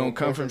motherfuckers know you don't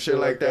come from shit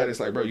like that, it's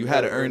like, bro, you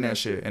had to earn that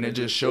shit. And it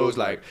just shows,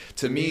 like,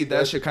 to me,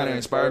 that shit kind of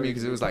inspired me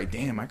because it was like,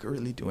 damn, I could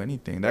really do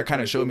anything. That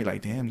kind of showed me,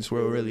 like, damn, this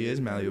world really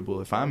is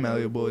malleable. If I'm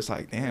malleable, it's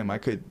like, damn, I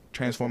could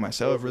transform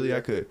myself. Really,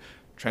 I could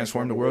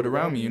transform the world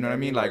around me. You know what I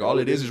mean? Like, all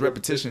it is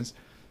repetitions.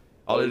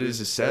 All it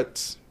is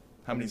sets.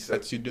 How many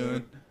sets you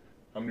doing?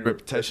 How many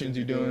repetitions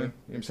you doing? You know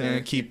what I'm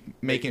saying?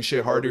 Keep making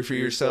shit harder for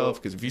yourself.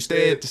 Because if you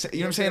stay at the same, you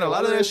know what I'm saying? A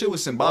lot of that shit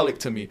was symbolic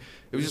to me.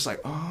 It was just like,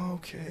 oh,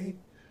 okay.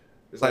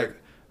 It's like,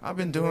 I've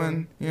been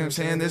doing, you know what I'm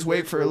saying, this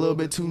weight for a little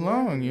bit too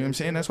long. You know what I'm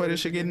saying? That's why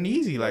this shit getting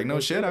easy. Like, no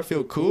shit, I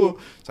feel cool.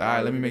 It's like, all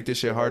right, let me make this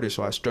shit harder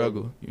so I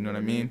struggle. You know what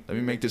I mean? Let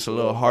me make this a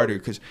little harder.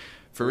 Because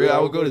for real, I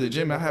would go to the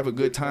gym and I'd have a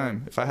good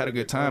time. If I had a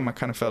good time, I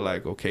kind of felt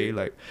like, okay,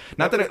 like,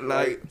 not that it,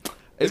 like...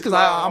 It's because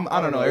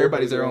I don't know,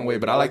 everybody's their own way,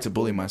 but I like to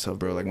bully myself,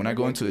 bro. Like, when I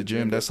go into the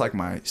gym, that's like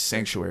my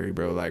sanctuary,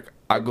 bro. Like,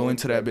 I go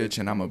into that bitch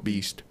and I'm a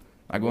beast.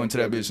 I go into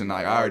that bitch and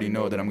like I already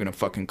know that I'm going to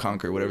fucking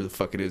conquer whatever the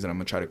fuck it is that I'm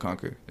going to try to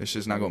conquer. It's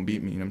just not going to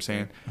beat me, you know what I'm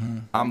saying? Mm-hmm.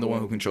 I'm the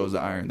one who controls the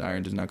iron. The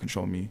iron does not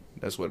control me.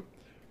 That's what...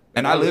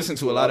 And I listen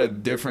to a lot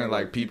of different,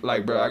 like, people.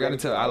 Like, bro, I got to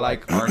tell you, I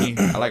like Arnie.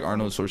 I like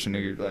Arnold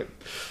Schwarzenegger. Like,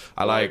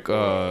 I like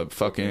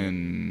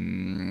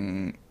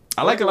fucking...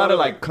 I like a lot of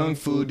like kung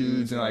fu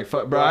dudes and like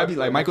fuck, bro. I be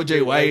like Michael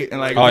J. White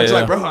and like,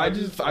 like, bro. I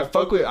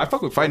fuck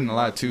with fighting a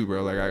lot too,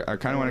 bro. Like I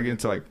kind of want to get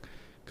into like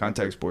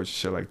contact sports and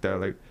shit like that.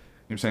 Like, you know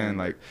what I'm saying,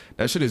 like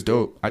that shit is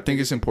dope. I think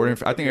it's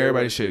important. I think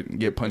everybody should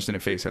get punched in the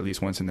face at least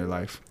once in their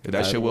life.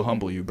 That shit will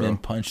humble you, bro. Been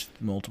punched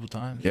multiple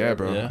times. Yeah,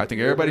 bro. Yeah. I think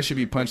everybody should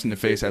be punched in the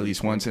face at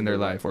least once in their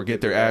life, or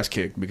get their ass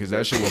kicked, because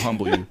that shit will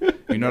humble you.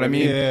 You know what I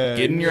mean? Yeah.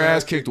 Getting your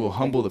ass kicked will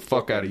humble the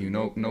fuck out of you.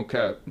 No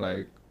cap.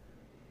 Like.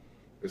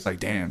 It's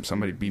like, damn,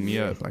 somebody beat me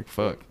up. Like,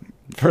 fuck.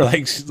 For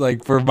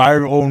for my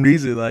own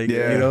reason. Like,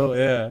 yeah. You know,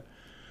 yeah.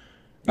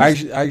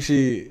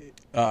 Actually,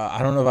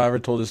 I don't know if I ever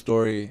told this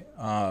story.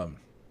 And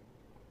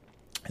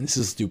this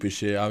is stupid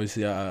shit.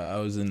 Obviously, I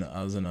was in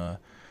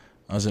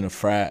a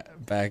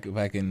frat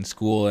back in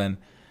school, and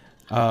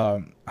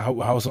I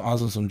was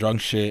on some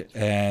drunk shit,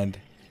 and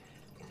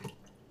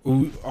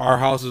our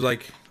house was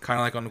like kind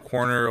of like on the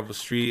corner of a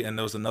street, and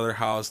there was another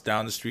house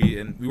down the street,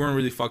 and we weren't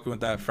really fucking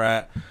with that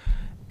frat.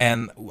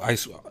 And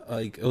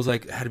it was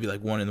like, it had to be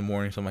like 1 a.m,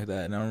 something like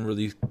that. And I remember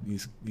these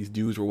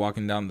dudes were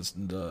walking down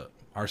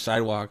our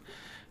sidewalk,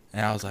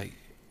 and I was like,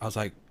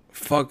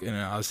 fuck. And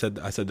I said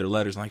their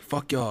letters. I'm like,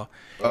 fuck y'all.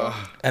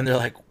 And they're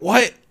like,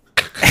 what?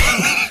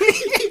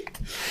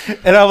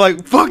 And I'm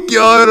like, fuck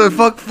y'all,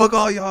 fuck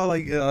all y'all.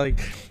 Like,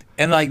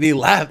 and like they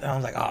laughed, and I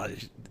was like, oh,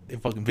 they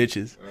fucking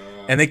bitches.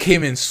 And they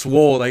came in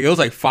swole. Like, it was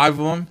like 5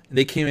 of them.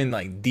 They came in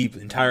like deep. The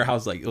entire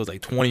house, like it was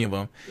like 20 of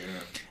them. Yeah.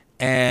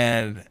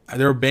 And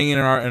they were banging in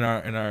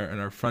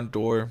our front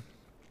door,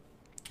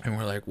 and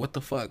we're like, "What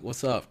the fuck?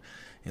 What's up?"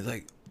 He's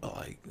like,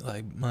 "Oh,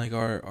 like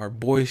our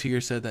boys here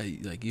said that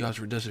like you guys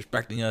were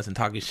disrespecting us and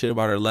talking shit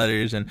about our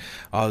letters and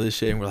all this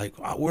shit." And we're like,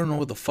 "We don't know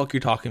what the fuck you're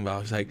talking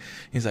about."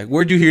 He's like,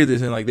 "Where'd you hear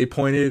this?" And like they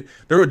pointed,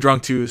 they were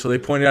drunk too, so they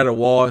pointed at a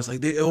wall. It's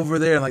like, they over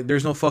there, and like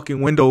there's no fucking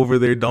window over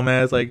there,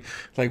 dumbass. Like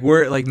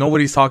we're like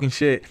nobody's talking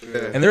shit,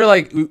 and they're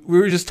like, we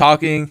were just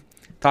talking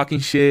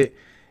shit.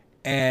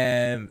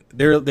 And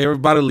they were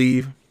about to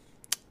leave,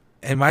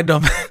 and my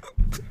dumb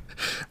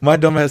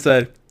ass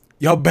said,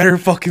 "Y'all better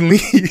fucking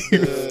leave."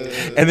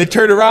 And they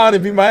turned around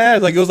and beat my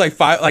ass. Like, it was like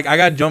 5. Like, I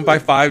got jumped by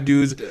 5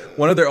 dudes.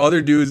 One of their other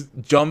dudes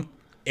jumped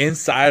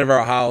inside of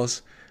our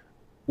house,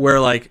 where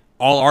like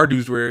all our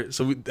dudes were.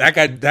 So that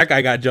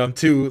guy got jumped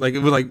too. Like,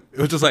 it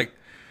was just like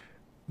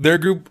their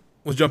group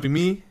was jumping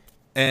me,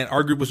 and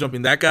our group was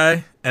jumping that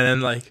guy, and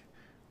then like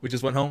we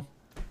just went home.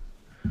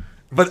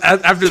 But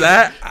after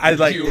that, I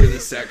like. You were the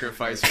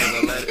sacrifice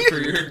for the letter, for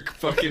your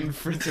fucking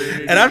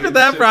fraternity. And after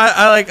that, bro,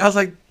 I was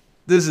like,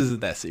 this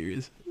isn't that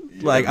serious.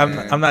 Yeah, like,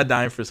 man. I'm not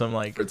dying for some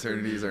like.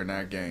 Fraternities are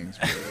not gangs,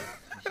 bro.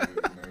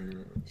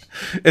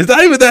 It's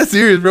not even that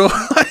serious, bro.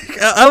 Like,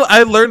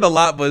 I learned a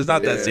lot, but it's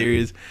not that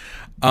serious.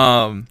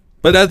 But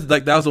that's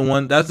like that was the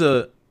one. That's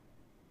the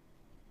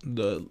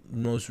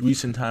most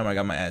recent time I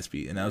got my ass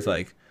beat, and I was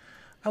like,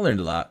 I learned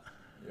a lot.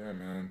 Yeah,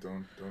 man.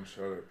 Don't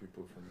shout at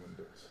people from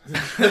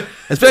windows.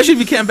 Especially if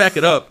you can't back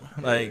it up.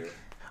 Like,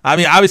 I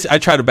mean, obviously, I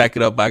tried to back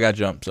it up, but I got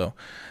jumped. So,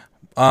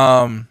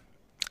 Aaron,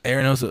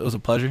 it was a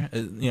pleasure.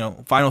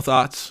 Final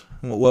thoughts.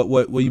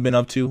 What you been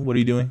up to? What are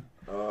you doing?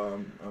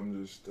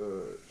 I'm just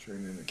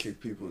training to kick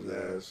people's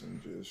ass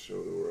and just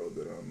show the world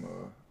that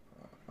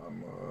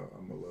I'm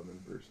a loving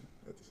person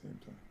at the same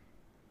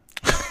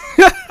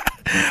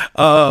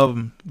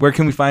time. Where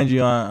can we find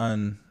you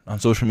on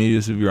social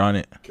medias if you're on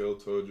it?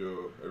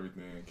 KillTojo,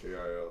 everything,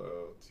 KillTojo,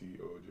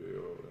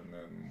 and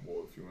then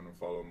if you want to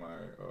follow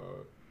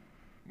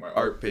my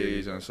art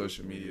page on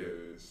social media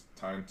is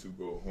Time to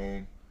Go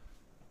Home.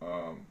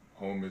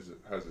 Home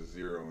has a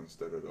 0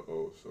 instead of the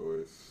O, so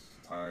it's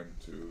Time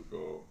to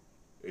Go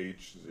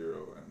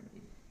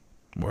H0ME.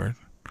 Word.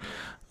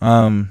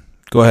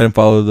 Go ahead and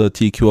follow the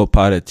TQL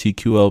Pod at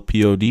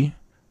TQLPOD.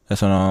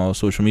 That's on all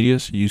social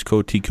medias. Use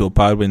code TQL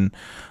Pod when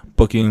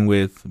booking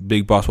with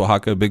Big Boss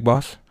Oaxaca, Big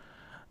Boss.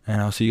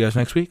 And I'll see you guys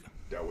next week.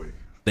 That way.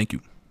 Thank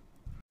you.